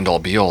isn't the end all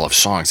be all of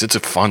songs. It's a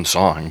fun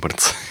song, but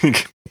it's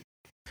like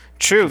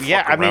True.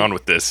 Yeah. fuck around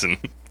with this and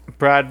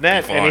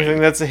Broadnet, fine. anything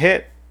that's a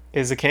hit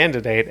is a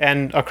candidate.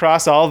 And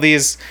across all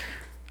these,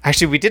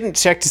 actually, we didn't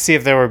check to see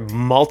if there were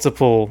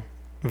multiple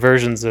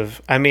versions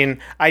of. I mean,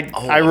 I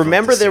of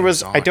remember the there same was.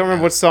 song, I don't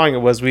remember yeah. what song it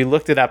was. We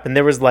looked it up, and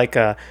there was like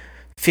a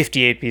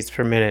 58 beats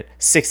per minute,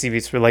 60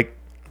 beats per, like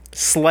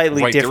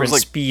slightly right, there different was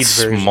like speed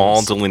small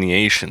versions.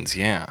 delineations,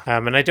 yeah.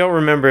 And I don't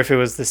remember if it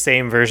was the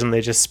same version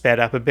they just sped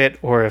up a bit,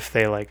 or if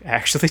they like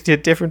actually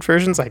did different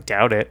versions. I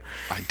doubt it.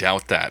 I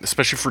doubt that,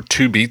 especially for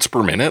 2 beats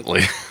per minute.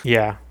 Like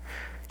Yeah.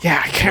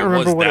 Yeah, I can't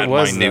remember what it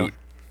was. Though.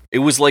 It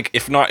was like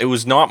it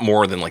was not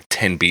more than like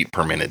 10 beat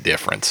per minute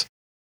difference.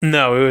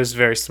 No, it was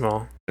very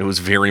small. It was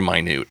very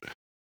minute.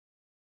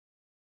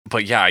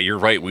 But yeah, you're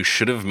right. We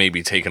should have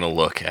maybe taken a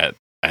look at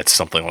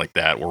something like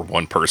that where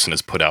one person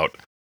has put out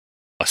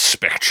a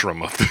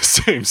spectrum of the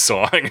same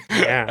song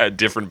Yeah. at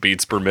different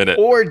beats per minute.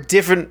 Or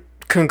different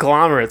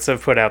conglomerates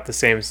have put out the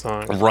same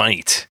song,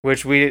 Right.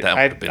 which That would've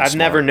I've been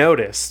never smart.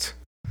 noticed.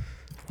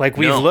 Like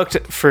we've No.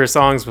 looked for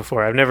songs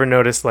before. I've never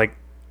noticed like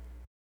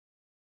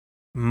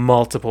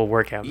multiple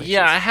workout mixes,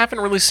 Yeah, I haven't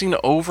really seen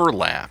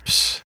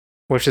overlaps.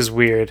 which is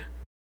weird.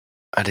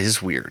 That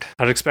is weird.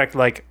 I'd expect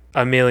like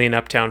a million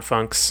Uptown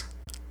Funks.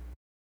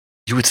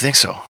 You would think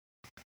so.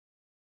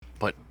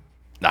 But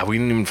we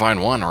didn't even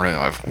find one, or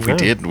if we No.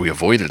 did, we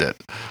avoided it.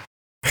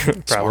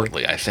 Probably.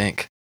 Smartly, I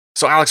think.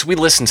 So, Alex, we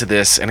listened to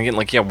this, and again,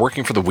 like, yeah,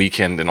 Working for the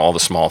Weekend and All the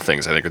Small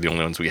Things, I think, are the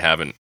only ones we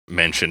haven't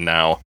mentioned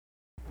now.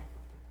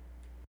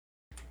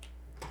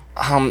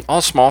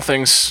 All Small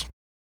Things...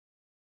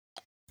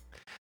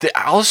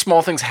 All the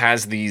Small Things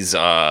has these,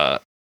 like...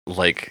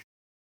 like,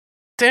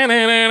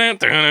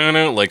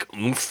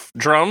 oomph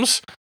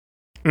drums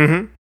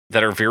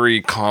that are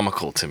very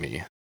comical to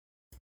me.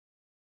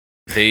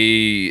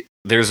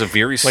 There's a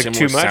very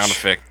similar sound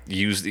effect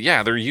used...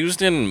 Yeah, they're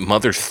used in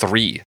Mother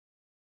 3.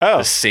 Oh.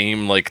 The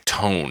same, like,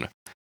 tone.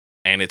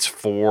 And it's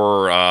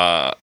for,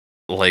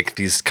 like,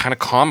 these kind of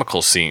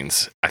comical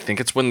scenes. I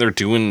think it's when they're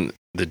doing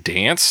the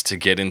dance to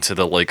get into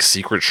the, like,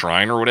 secret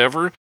shrine or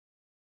whatever.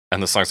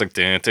 And the song's like...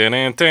 Okay,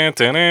 yeah,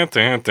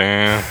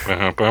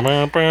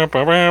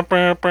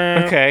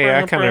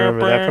 I kind of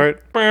remember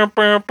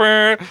that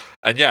part.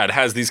 And yeah, it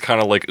has these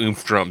kind of, like,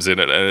 oomph drums in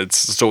it. And it's...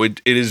 So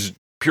it is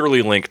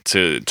purely linked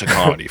to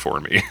comedy for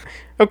me.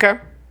 Okay.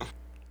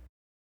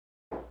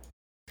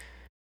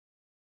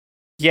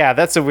 Yeah,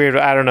 that's a weird...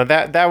 I don't know.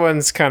 That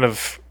one's kind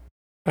of...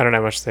 I don't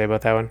have much to say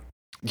about that one.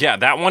 Yeah,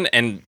 that one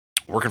and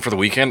Working for the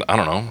Weekend, I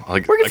don't know.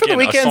 Like, Working for the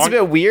Weekend's a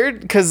bit weird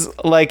because,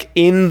 like,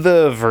 in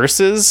the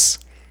verses,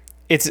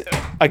 it's,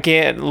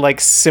 again, like,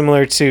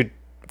 similar to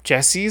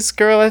Jesse's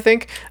Girl, I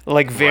think.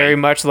 Like, very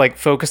much, like,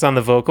 focused on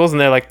the vocals,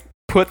 and they're, like,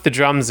 put the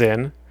drums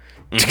in.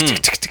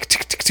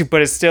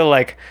 But it's still,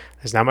 like,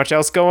 there's not much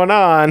else going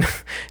on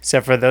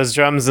except for those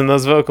drums and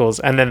those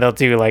vocals. And then they'll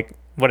do, like,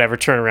 whatever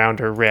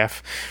turnaround or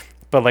riff.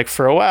 But, like,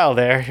 for a while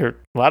there,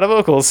 a lot of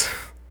vocals.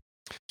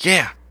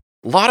 Yeah,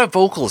 a lot of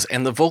vocals.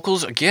 And the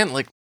vocals, again,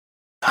 like,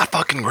 not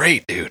fucking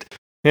great, dude.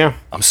 Yeah.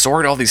 I'm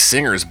sorry to all these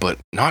singers, but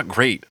not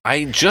great.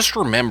 I just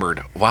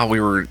remembered, while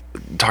we were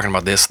talking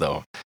about this,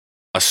 though,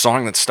 a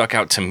song that stuck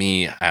out to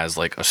me as,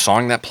 like, a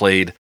song that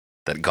played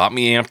that got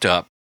me amped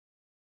up.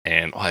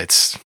 And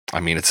it's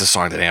a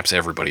song that amps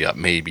everybody up,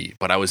 maybe.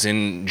 But I was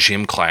in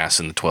gym class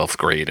in the 12th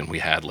grade, and we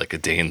had, like, a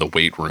day in the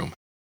weight room.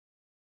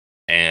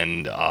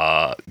 And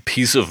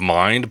Peace of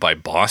Mind by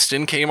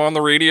Boston came on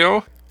the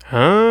radio.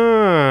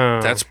 Oh.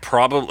 That's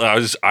probably...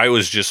 I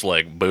was just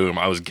like, boom,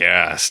 I was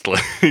gassed.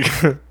 Like,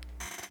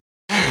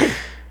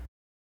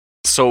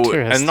 so,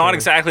 and not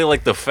exactly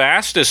like the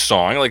fastest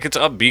song. Like, it's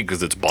upbeat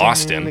because it's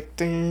Boston.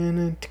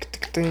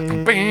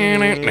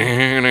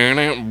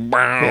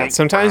 Yeah,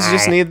 sometimes you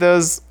just need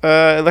those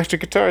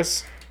electric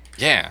guitars.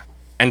 Yeah,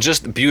 and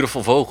just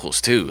beautiful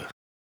vocals, too.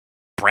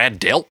 Brad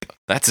Delp,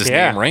 that's his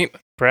name, right?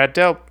 Brad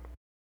Delp.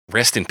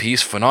 Rest in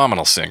peace,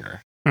 phenomenal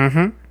singer.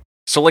 Mm-hmm.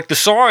 So, like, the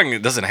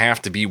song doesn't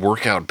have to be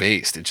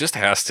workout-based. It just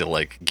has to,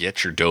 like,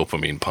 get your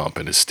dopamine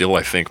pumping is still,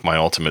 I think, my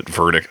ultimate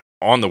verdict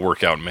on the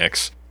workout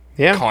mix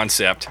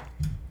concept.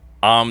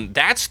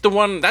 That's the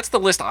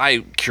list I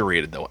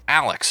curated, though.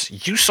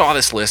 Alex, you saw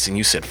this list and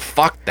you said,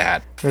 fuck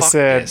that. Fuck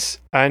this.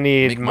 I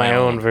need my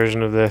own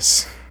version of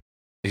this.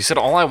 You said,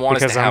 all I want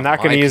is to have because I'm not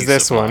going to use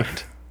this one.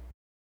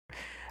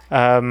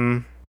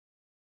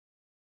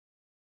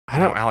 I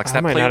don't know, Alex,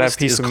 that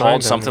playlist is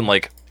called something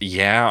like,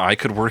 yeah, I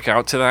could work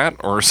out to that,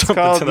 or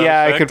something to that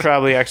yeah, effect. I could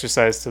probably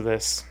exercise to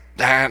this.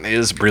 That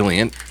is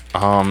brilliant.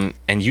 And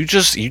you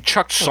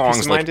chucked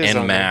songs like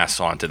en masse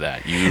onto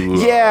that.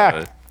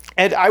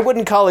 And I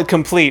wouldn't call it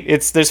complete.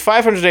 There's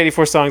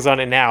 584 songs on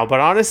it now,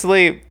 but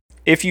honestly,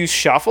 if you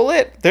shuffle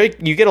it,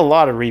 you get a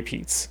lot of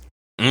repeats.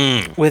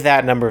 With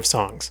that number of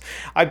songs.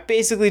 I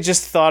basically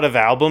just thought of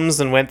albums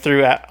and went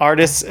through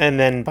artists and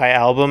then by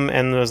album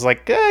and was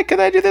like, could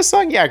I do this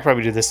song? Yeah, I could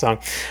probably do this song.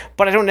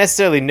 But I don't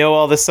necessarily know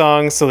all the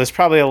songs, so there's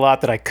probably a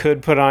lot that I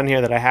could put on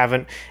here that I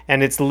haven't,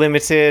 and it's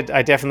limited.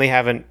 I definitely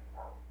haven't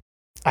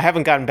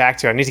gotten back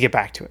to it. I need to get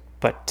back to it,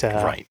 but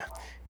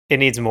it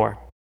needs more.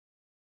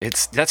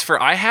 That's fair.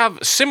 I have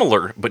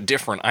similar but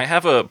different. I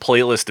have a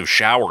playlist of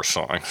shower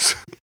songs.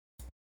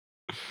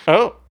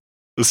 Oh.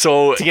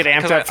 So to get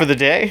amped up for the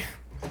day?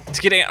 Or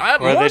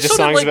are they just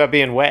songs about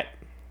being wet?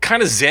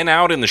 Kind of zen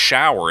out in the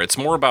shower. It's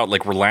more about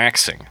like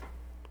relaxing.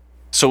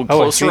 So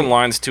closer in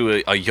lines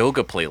to a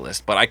yoga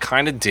playlist, but I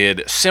kind of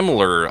did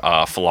similar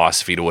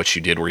philosophy to what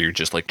you did, where you're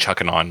just like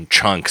chucking on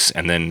chunks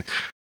and then,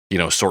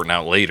 sorting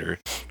out later.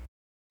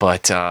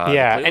 But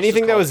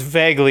anything that was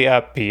vaguely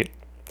upbeat,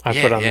 I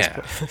put on this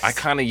playlist. I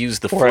kind of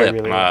used the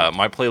flip.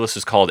 My playlist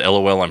is called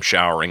LOL I'm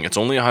Showering. It's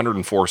only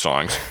 104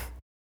 songs.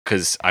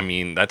 Because,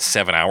 that's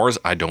 7 hours.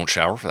 I don't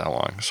shower for that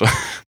long. So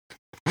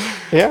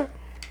yeah.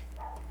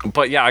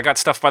 But yeah, I got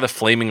stuff by the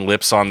Flaming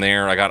Lips on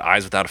there. I got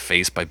Eyes Without a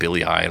Face by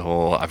Billy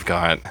Idol. I've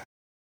got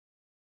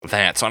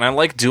that. So, and I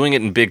like doing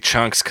it in big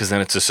chunks because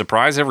then it's a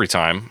surprise every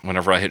time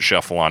whenever I hit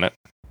shuffle on it.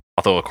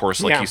 Although, of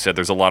course, like you said,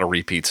 there's a lot of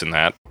repeats in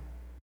that.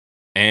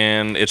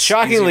 And it's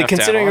shockingly,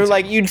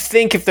 considering you'd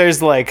think if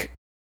there's like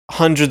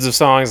hundreds of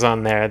songs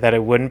on there that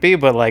it wouldn't be,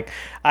 but like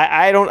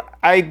I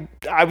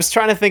was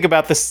trying to think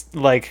about this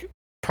like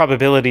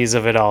probabilities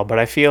of it all, but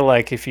I feel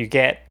like if you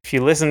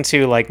listen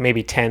to like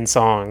maybe 10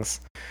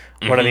 songs,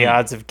 what are the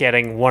odds of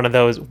getting one of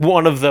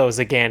those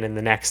again in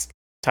the next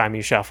time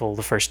you shuffle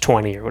the first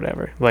 20 or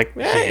whatever? Like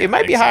it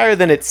might be higher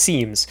than it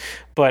seems,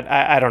 but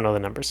I don't know the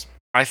numbers.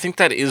 I think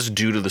that is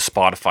due to the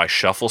Spotify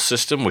Shuffle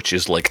system, which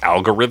is like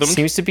algorithmed.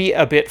 Seems to be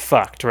a bit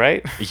fucked,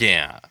 right?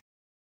 Yeah.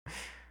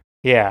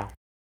 Yeah.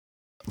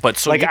 But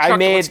so like I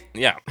made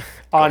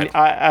on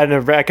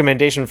a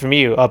recommendation from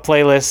you, a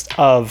playlist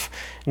of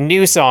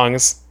new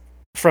songs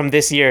from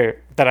this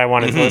year that I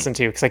wanted to listen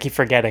to because I keep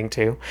forgetting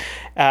to,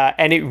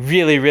 and it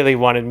really, really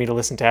wanted me to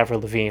listen to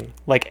Avril Lavigne.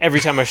 Like every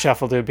time I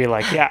shuffled, it would be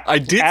like, "Yeah, I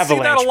did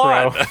Avalanche, see that a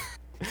lot." Bro.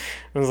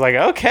 I was like,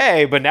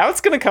 okay, but now it's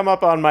gonna come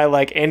up on my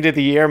like end of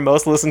the year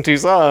most listened to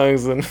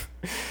songs, and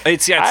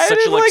it's such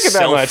a like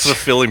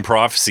self-fulfilling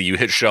prophecy. You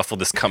hit shuffle,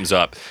 this comes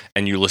up,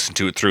 and you listen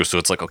to it through. So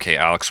it's like, okay,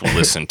 Alex will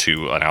listen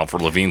to an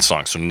Avril Lavigne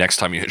song. So next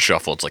time you hit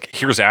shuffle, it's like,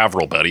 here's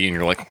Avril, buddy, and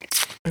you're like,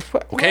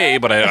 okay,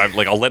 but I'm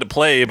like, I'll let it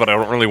play, but I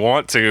don't really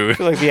want to. I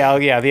feel like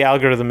the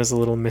algorithm is a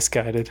little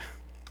misguided.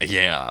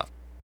 Yeah.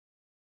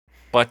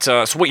 But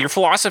so what your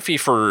philosophy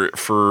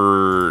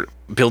for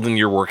building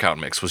your workout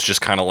mix was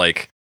just kind of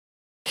like,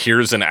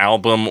 here's an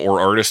album or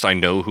artist I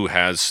know who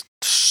has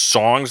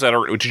songs that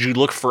are. Did you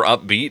look for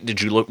upbeat?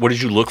 What did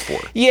you look for?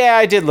 Yeah,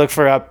 I did look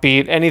for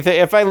upbeat. Anything.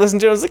 If I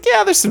listened to it, I was like,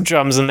 yeah, there's some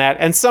drums in that,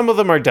 and some of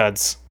them are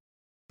duds.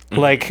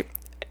 Like,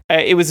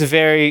 it was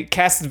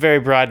casted very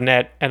broad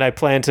net, and I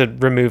plan to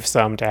remove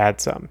some to add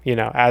some. You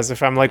know, as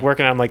if I'm like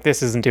working, I'm like,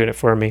 this isn't doing it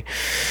for me.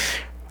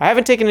 I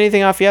haven't taken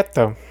anything off yet,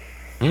 though.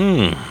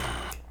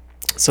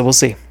 So we'll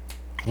see.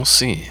 We'll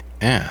see.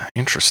 Yeah,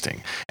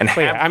 interesting. And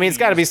I mean, it's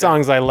got to be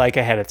songs I like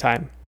ahead of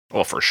time.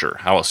 Well, for sure.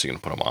 How else are you going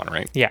to put them on,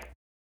 right? Yeah.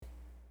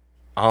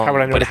 How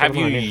would I know? But have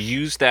you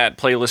used that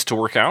playlist to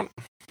work out?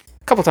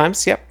 A couple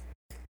times, yep.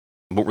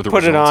 What were the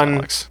results,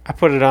 Alex? I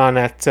put it on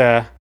at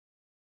the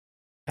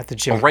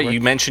gym. Oh, right. You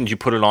mentioned you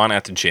put it on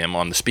at the gym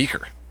on the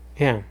speaker.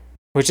 Yeah.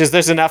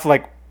 There's enough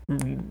like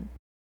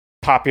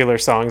popular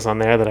songs on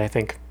there that I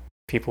think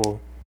people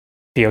will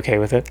be okay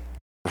with it.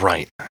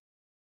 Right.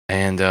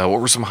 And what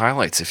were some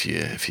highlights, if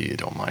you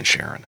don't mind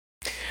sharing?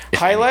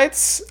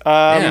 Highlights?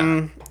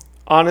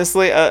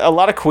 Honestly, a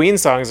lot of Queen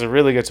songs are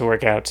really good to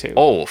work out to.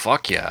 Oh,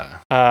 fuck yeah.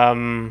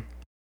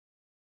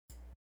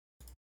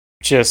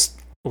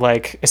 Just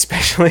like,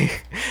 especially,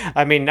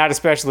 I mean, not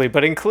especially,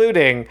 but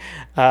including,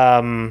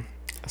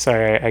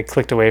 sorry, I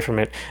clicked away from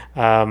it.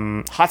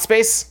 Hot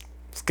Space,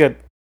 it's good.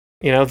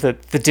 You know, the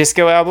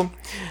disco album.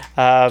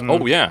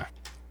 Oh, yeah.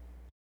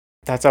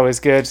 That's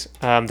always good.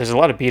 There's a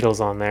lot of Beatles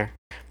on there.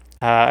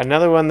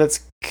 Another one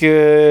that's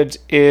good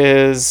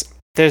is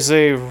there's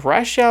a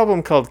Rush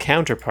album called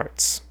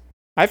Counterparts.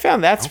 I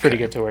found that's pretty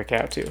good to work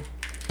out to.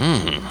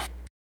 I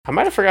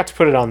might have forgot to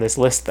put it on this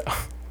list though.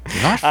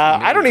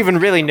 I don't even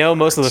really know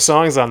most of the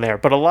songs on there,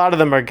 but a lot of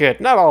them are good.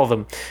 Not all of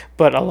them,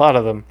 but a lot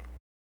of them.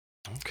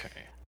 Okay.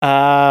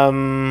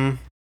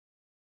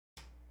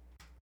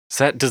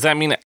 Does that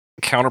mean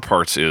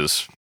Counterparts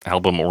is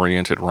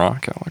album-oriented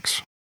rock,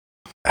 Alex?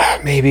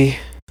 Maybe.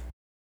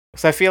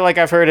 Because I feel like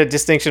I've heard a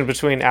distinction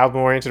between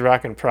album-oriented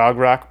rock and prog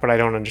rock, but I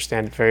don't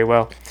understand it very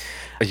well.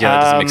 Yeah,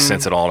 that doesn't make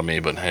sense at all to me,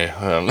 but hey.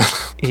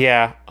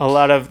 Yeah,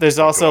 there's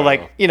also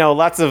like, you know,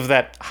 lots of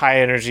that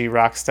high-energy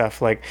rock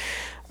stuff, like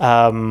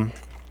The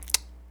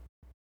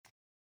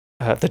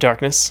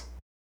Darkness.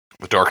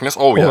 The Darkness?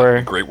 Oh, yeah,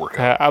 great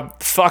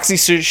workout. Foxy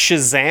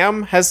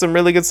Shazam has some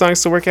really good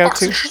songs to work out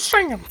to.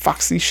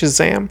 Foxy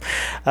Shazam.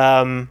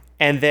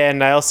 And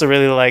then I also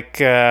really like...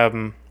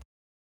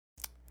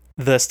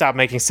 the Stop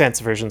Making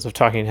Sense versions of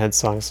Talking Heads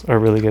songs are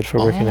really good for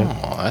working out.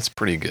 Oh, that's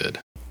pretty good.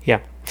 Yeah,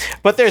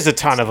 but there's a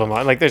ton of them.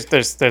 Like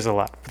there's a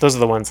lot. But those are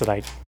the ones that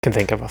I can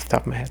think of off the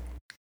top of my head.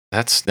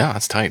 That's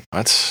tight.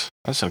 That's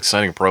an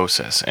exciting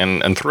process.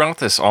 And throughout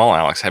this all,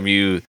 Alex, are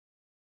you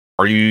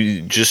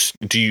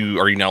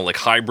now like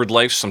hybrid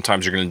life?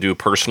 Sometimes you're going to do a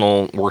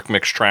personal work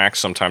mix track.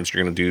 Sometimes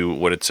you're going to do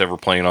what it's ever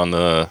playing on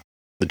the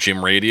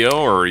gym radio,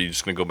 or are you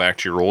just going to go back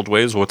to your old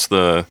ways? What's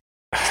the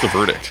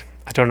verdict?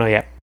 I don't know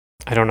yet.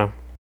 I don't know.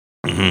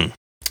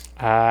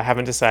 I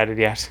haven't decided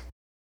yet.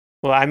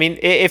 Well, I mean,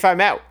 if I'm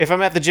at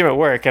the gym at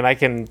work and I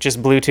can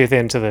just Bluetooth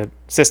into the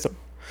system,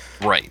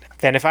 right?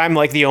 Then if I'm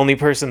like the only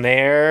person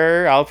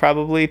there, I'll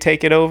probably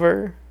take it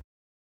over.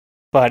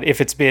 But if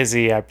it's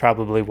busy, I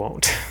probably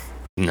won't.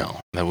 No,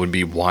 that would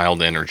be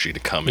wild energy to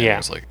come in.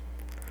 There's like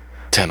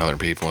 10 other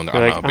people in there. I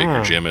don't know how big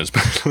your gym is,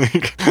 but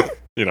like,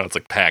 you know, it's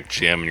like packed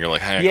gym, and you're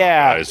like, hey,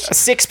 guys.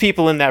 6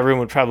 people in that room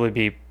would probably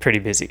be pretty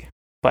busy,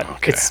 but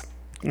it's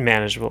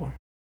manageable.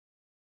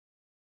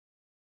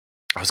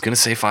 I was going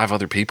to say 5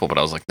 other people, but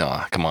I was like,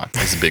 nah, come on.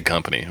 It's a big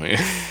company. We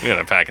got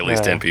to pack at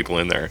least 10 people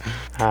in there.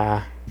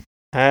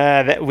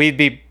 We'd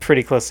be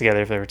pretty close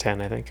together if there were 10,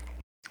 I think.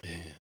 Yeah.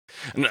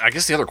 And I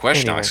guess the other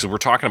question, Alex, so we're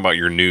talking about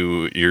you're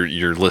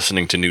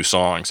listening to new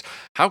songs.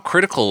 How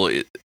critical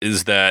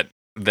is that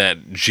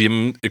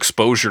gym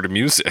exposure to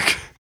music?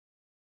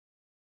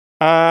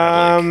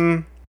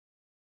 Like,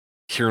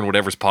 hearing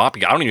whatever's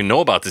popping. I don't even know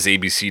about this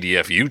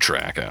ABCDFU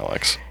track,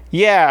 Alex.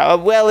 Yeah,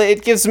 well,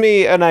 it gives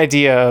me an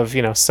idea of,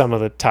 you know, some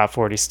of the top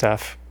 40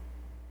 stuff.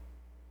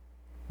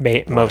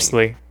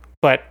 Mostly.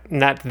 But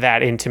not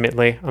that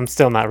intimately. I'm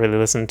still not really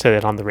listening to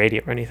it on the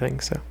radio or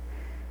anything, so.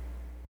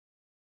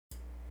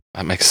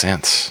 That makes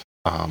sense.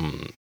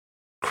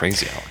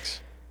 Crazy,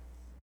 Alex.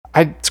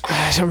 I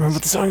don't remember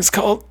what the song is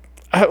called.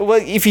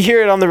 Well, if you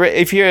hear it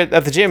if you hear it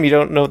at the gym, you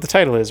don't know what the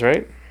title is,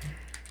 right?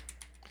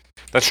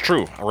 That's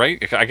true,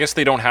 right? I guess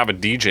they don't have a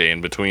DJ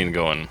in between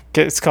going.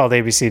 It's called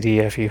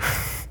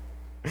ABCDFU.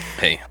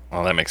 Hey,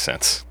 well, that makes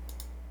sense.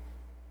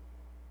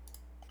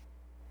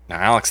 Now,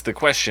 Alex, the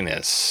question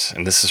is,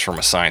 and this is from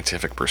a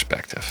scientific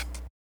perspective,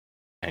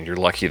 and you're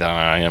lucky that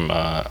I am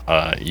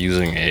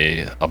using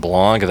a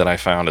blog that I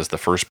found as the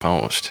first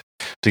post.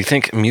 Do you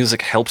think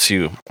music helps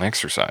you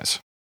exercise?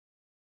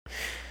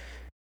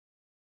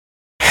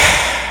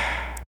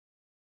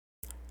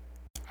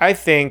 I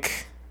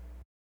think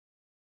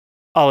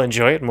I'll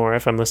enjoy it more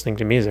if I'm listening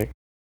to music.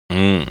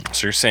 So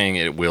you're saying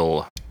it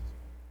will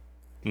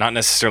not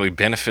necessarily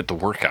benefit the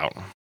workout,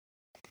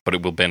 but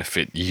it will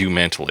benefit you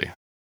mentally.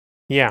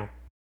 Yeah.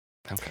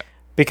 Okay.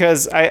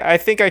 Because I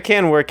think I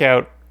can work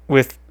out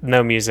with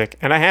no music,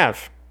 and I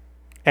have.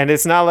 And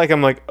it's not like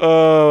I'm like,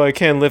 oh, I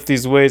can't lift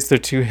these weights, they're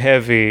too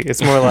heavy.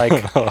 It's more like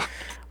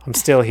I'm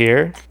still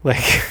here.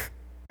 Like,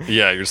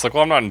 yeah, you're just like,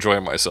 well, I'm not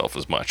enjoying myself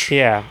as much.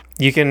 Yeah.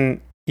 You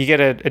get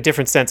a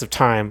different sense of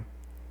time,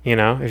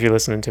 if you're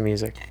listening to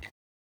music.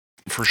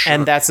 For sure.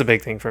 And that's a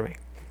big thing for me.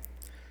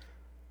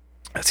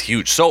 That's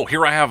huge. So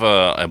here I have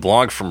a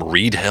blog from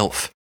Reed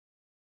Health.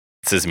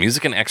 It says,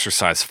 music and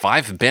exercise,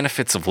 5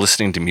 benefits of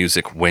listening to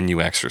music when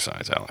you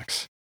exercise,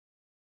 Alex.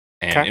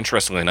 And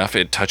Interestingly enough,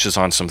 it touches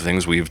on some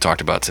things we've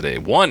talked about today.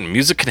 1,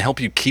 music can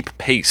help you keep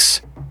pace.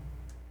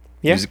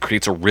 Yeah. Music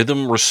creates a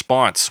rhythm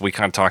response. We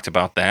kind of talked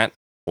about that,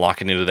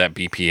 locking into that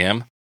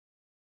BPM.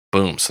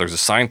 Boom. So there's a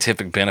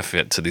scientific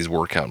benefit to these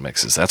workout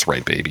mixes. That's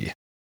right, baby.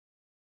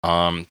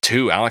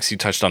 2, Alex, you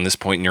touched on this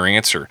point in your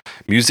answer.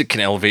 Music can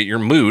elevate your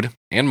mood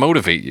and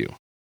motivate you.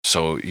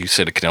 So you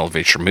said it can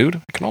elevate your mood.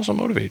 It can also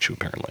motivate you,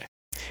 apparently.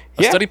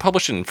 A study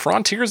published in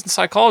Frontiers in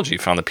Psychology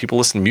found that people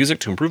listen to music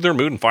to improve their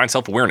mood and find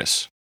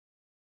self-awareness.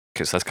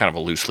 Okay, so that's kind of a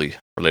loosely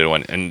related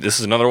one. And this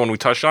is another one we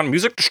touched on.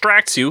 Music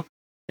distracts you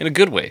in a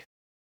good way.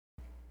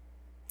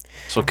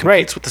 So it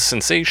competes with the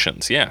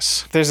sensations,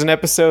 yes. There's an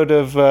episode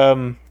of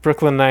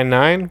Brooklyn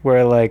Nine-Nine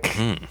where,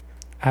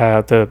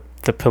 the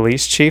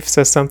police chief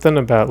says something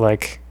about,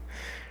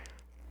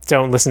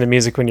 don't listen to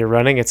music when you're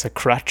running. It's a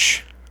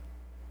crutch.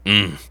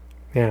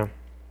 Yeah.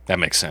 That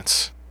makes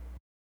sense.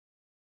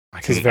 I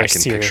can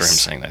picture him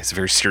saying that. He's a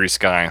very serious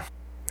guy.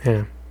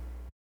 Yeah.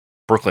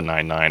 Brooklyn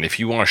Nine-Nine. If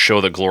you want a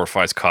show that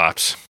glorifies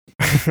cops,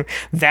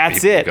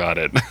 that's it. Got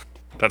it.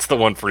 That's the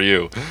one for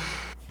you.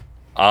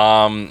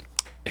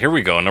 Here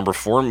we go. Number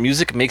 4,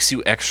 music makes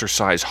you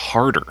exercise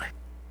harder.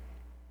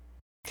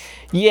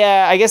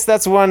 Yeah, I guess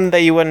that's one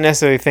that you wouldn't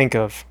necessarily think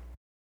of.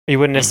 You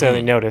wouldn't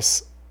necessarily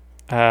notice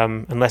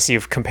unless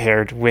you've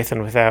compared with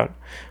and without.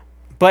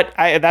 But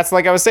that's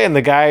like I was saying,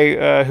 the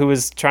guy who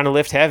was trying to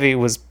lift heavy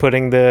was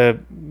putting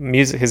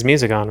his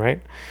music on, right?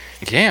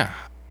 Yeah,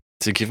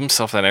 to give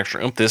himself that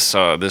extra oomph. This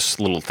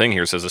little thing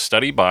here says a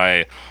study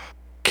by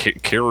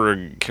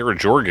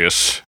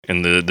Karageorgis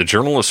in the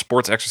Journal of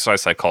Sports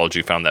Exercise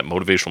Psychology found that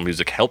motivational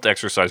music helped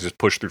exercisers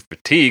push through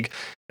fatigue.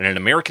 In an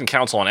American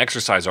Council on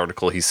Exercise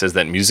article, he says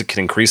that music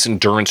can increase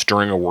endurance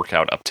during a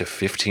workout up to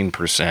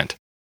 15%.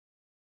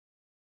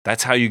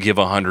 That's how you give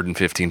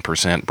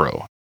 115%,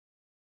 bro.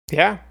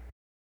 Yeah.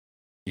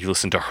 You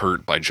listen to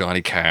Hurt by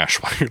Johnny Cash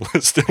while you're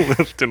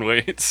lifting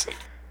weights.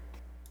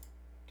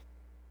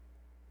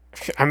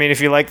 I mean,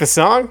 if you like the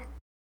song,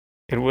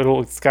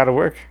 it's got to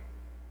work.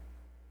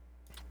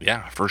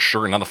 Yeah, for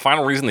sure. Now, the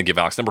final reason they give,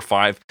 Alex, number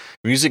 5,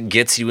 music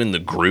gets you in the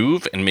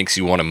groove and makes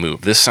you want to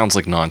move. This sounds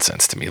like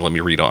nonsense to me. Let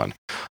me read on.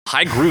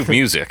 High groove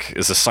music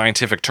is a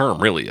scientific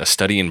term, really. A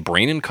study in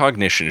brain and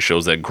cognition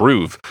shows that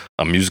groove,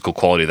 a musical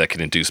quality that can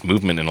induce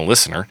movement in a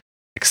listener,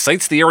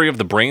 excites the area of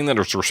the brain that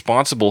is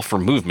responsible for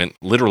movement,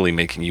 literally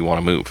making you want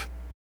to move.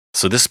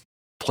 So this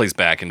plays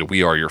back into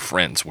We Are Your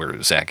Friends,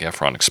 where Zac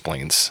Efron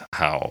explains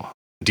how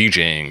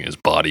DJing is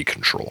body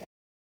control.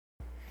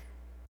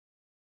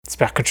 It's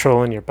about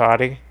controlling your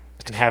body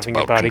and having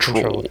your body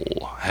controlled.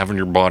 Having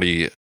your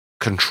body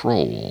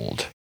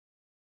controlled.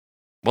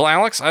 Well,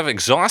 Alex, I've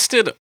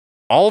exhausted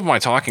all of my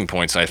talking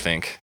points, I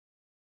think,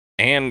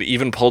 and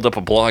even pulled up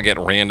a blog at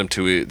random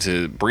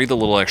to breathe a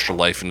little extra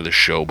life into the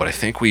show, but I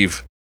think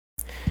we've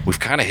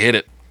kind of hit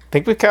it. I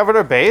think we covered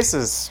our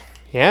bases.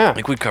 Yeah. I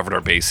think we covered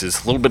our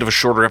bases. A little bit of a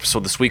shorter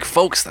episode this week.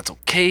 Folks, that's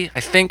okay, I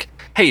think.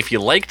 Hey, if you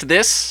liked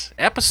this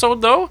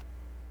episode, though,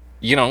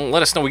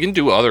 let us know. We can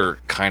do other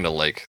kind of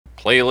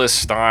playlist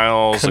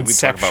styles. We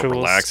talk about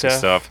relaxing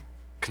stuff.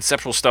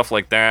 Conceptual stuff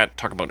like that.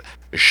 Talk about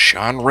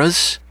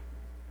genres.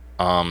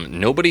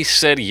 Nobody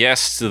said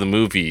yes to the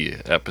movie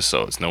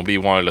episodes. Nobody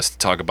wanted us to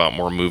talk about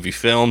more movie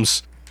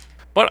films.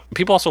 But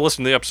people also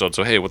listen to the episode,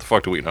 so hey, what the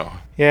fuck do we know?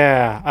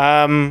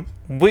 Yeah.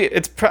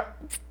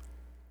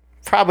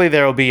 Probably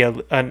there will be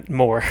a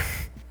more.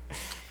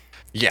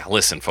 Yeah,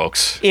 listen,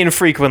 folks.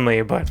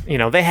 Infrequently, but,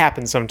 they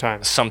happen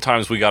sometimes.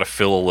 Sometimes we got to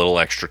fill a little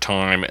extra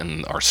time,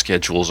 and our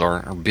schedules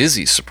are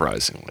busy,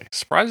 surprisingly.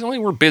 Surprisingly,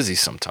 we're busy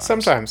sometimes.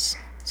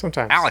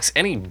 Sometimes. Alex,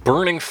 any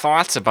burning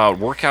thoughts about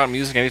workout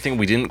music? Anything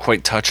we didn't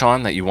quite touch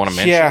on that you want to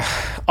mention? Yeah,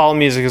 all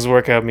music is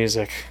workout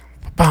music.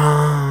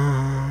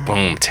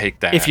 Boom, take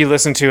that. If you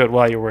listen to it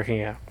while you're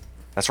working out.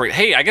 That's right.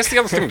 Hey, I guess the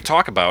other thing to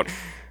talk about,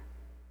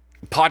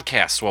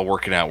 podcasts while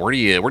working out. Where do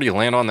you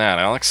land on that,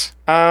 Alex?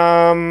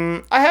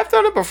 I have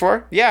done it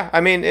before. Yeah, I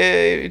mean,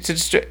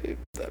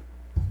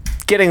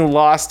 getting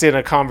lost in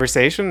a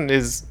conversation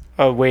is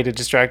a way to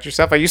distract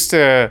yourself. I used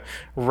to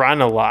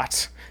run a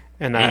lot,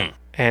 and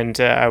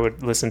I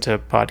would listen to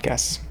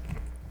podcasts.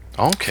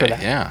 Okay,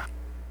 yeah.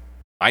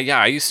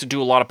 I used to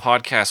do a lot of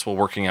podcasts while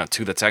working out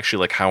too. That's actually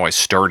like how I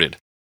started.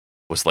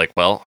 Was like,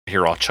 well,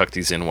 here, I'll chuck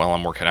these in while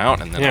I'm working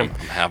out, and then I'm having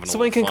a little fun.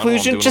 So in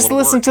conclusion, just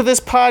listen work. to this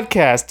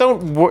podcast.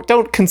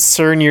 Don't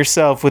concern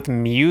yourself with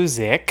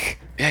music.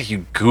 Yeah,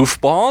 you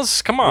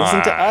goofballs. Come on.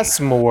 Listen to us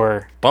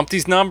more. Bump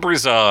these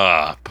numbers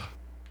up.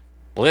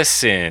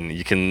 Listen,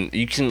 you can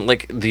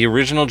like the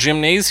original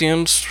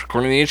gymnasiums,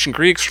 according to the ancient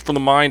Greeks, for the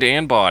mind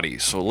and body.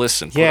 So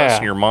listen, put us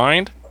in your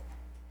mind,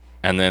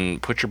 and then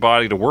put your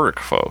body to work,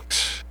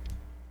 folks.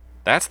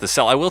 That's the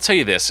sell. I will tell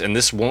you this, and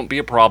this won't be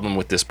a problem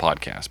with this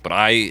podcast, but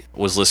I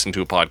was listening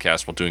to a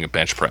podcast while doing a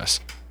bench press,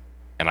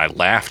 and I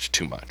laughed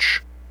too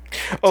much.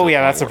 Oh,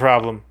 yeah, that's a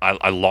problem.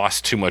 I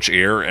lost too much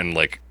air and,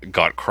 like,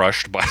 got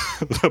crushed by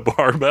the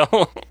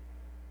barbell.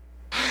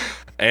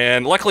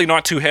 And luckily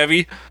not too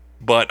heavy,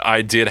 but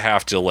I did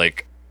have to,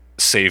 like,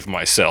 save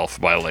myself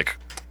by, like,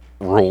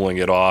 rolling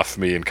it off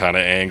me and kind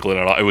of angling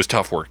it off. It was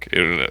tough work.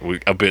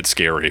 A bit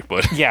scary,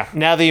 but... Yeah,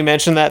 now that you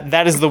mention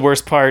that is the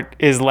worst part,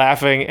 is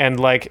laughing, and,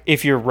 like,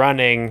 if you're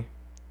running,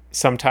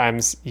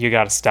 sometimes you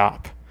gotta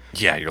stop.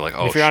 Yeah, you're like,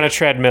 oh, if you're on a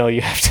treadmill,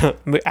 you have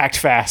to act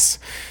fast.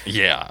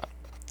 Yeah.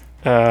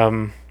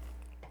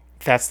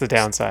 That's the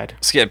downside.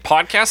 So yeah,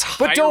 podcasts.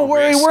 But don't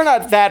worry, we're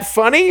not that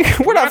funny.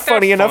 We're not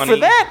funny enough for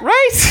that,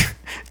 right?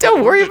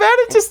 Don't worry about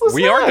it. Just listen.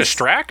 We are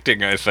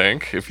distracting, I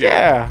think. If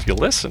you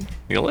listen,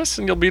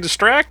 you'll be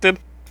distracted.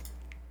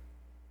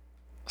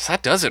 So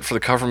that does it for the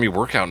Cover Me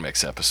Workout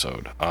Mix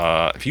episode.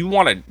 If you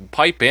want to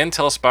pipe in,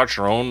 tell us about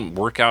your own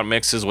workout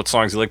mixes, what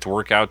songs you like to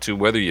work out to,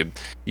 whether you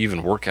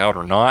even work out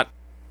or not.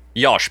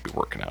 Y'all should be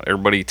working out.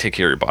 Everybody take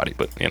care of your body,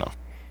 but you know.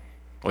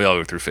 We all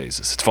go through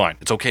phases. It's fine.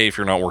 It's okay if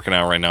you're not working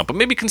out right now, but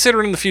maybe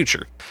consider it in the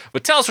future.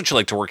 But tell us what you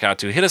like to work out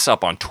to. Hit us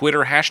up on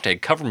Twitter,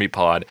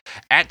 #CoverMePod,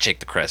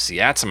 @JakeTheCressy,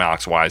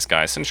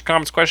 @SomeAlexWiseGuy. Send us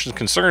comments, questions,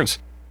 concerns,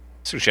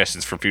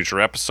 suggestions for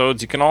future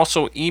episodes. You can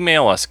also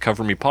email us,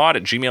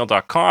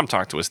 covermepod@gmail.com.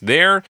 Talk to us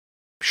there.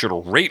 Be sure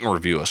to rate and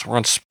review us. We're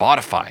on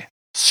Spotify,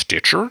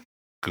 Stitcher,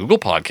 Google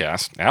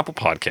Podcasts, Apple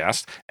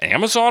Podcasts,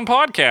 Amazon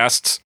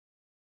Podcasts.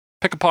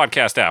 Pick a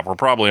podcast app. We're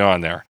probably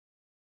on there.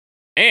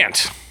 And...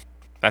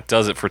 that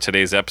does it for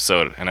today's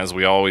episode. And as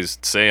we always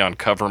say on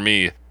Cover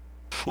Me,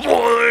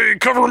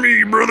 cover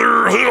me,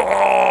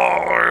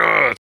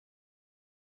 brother.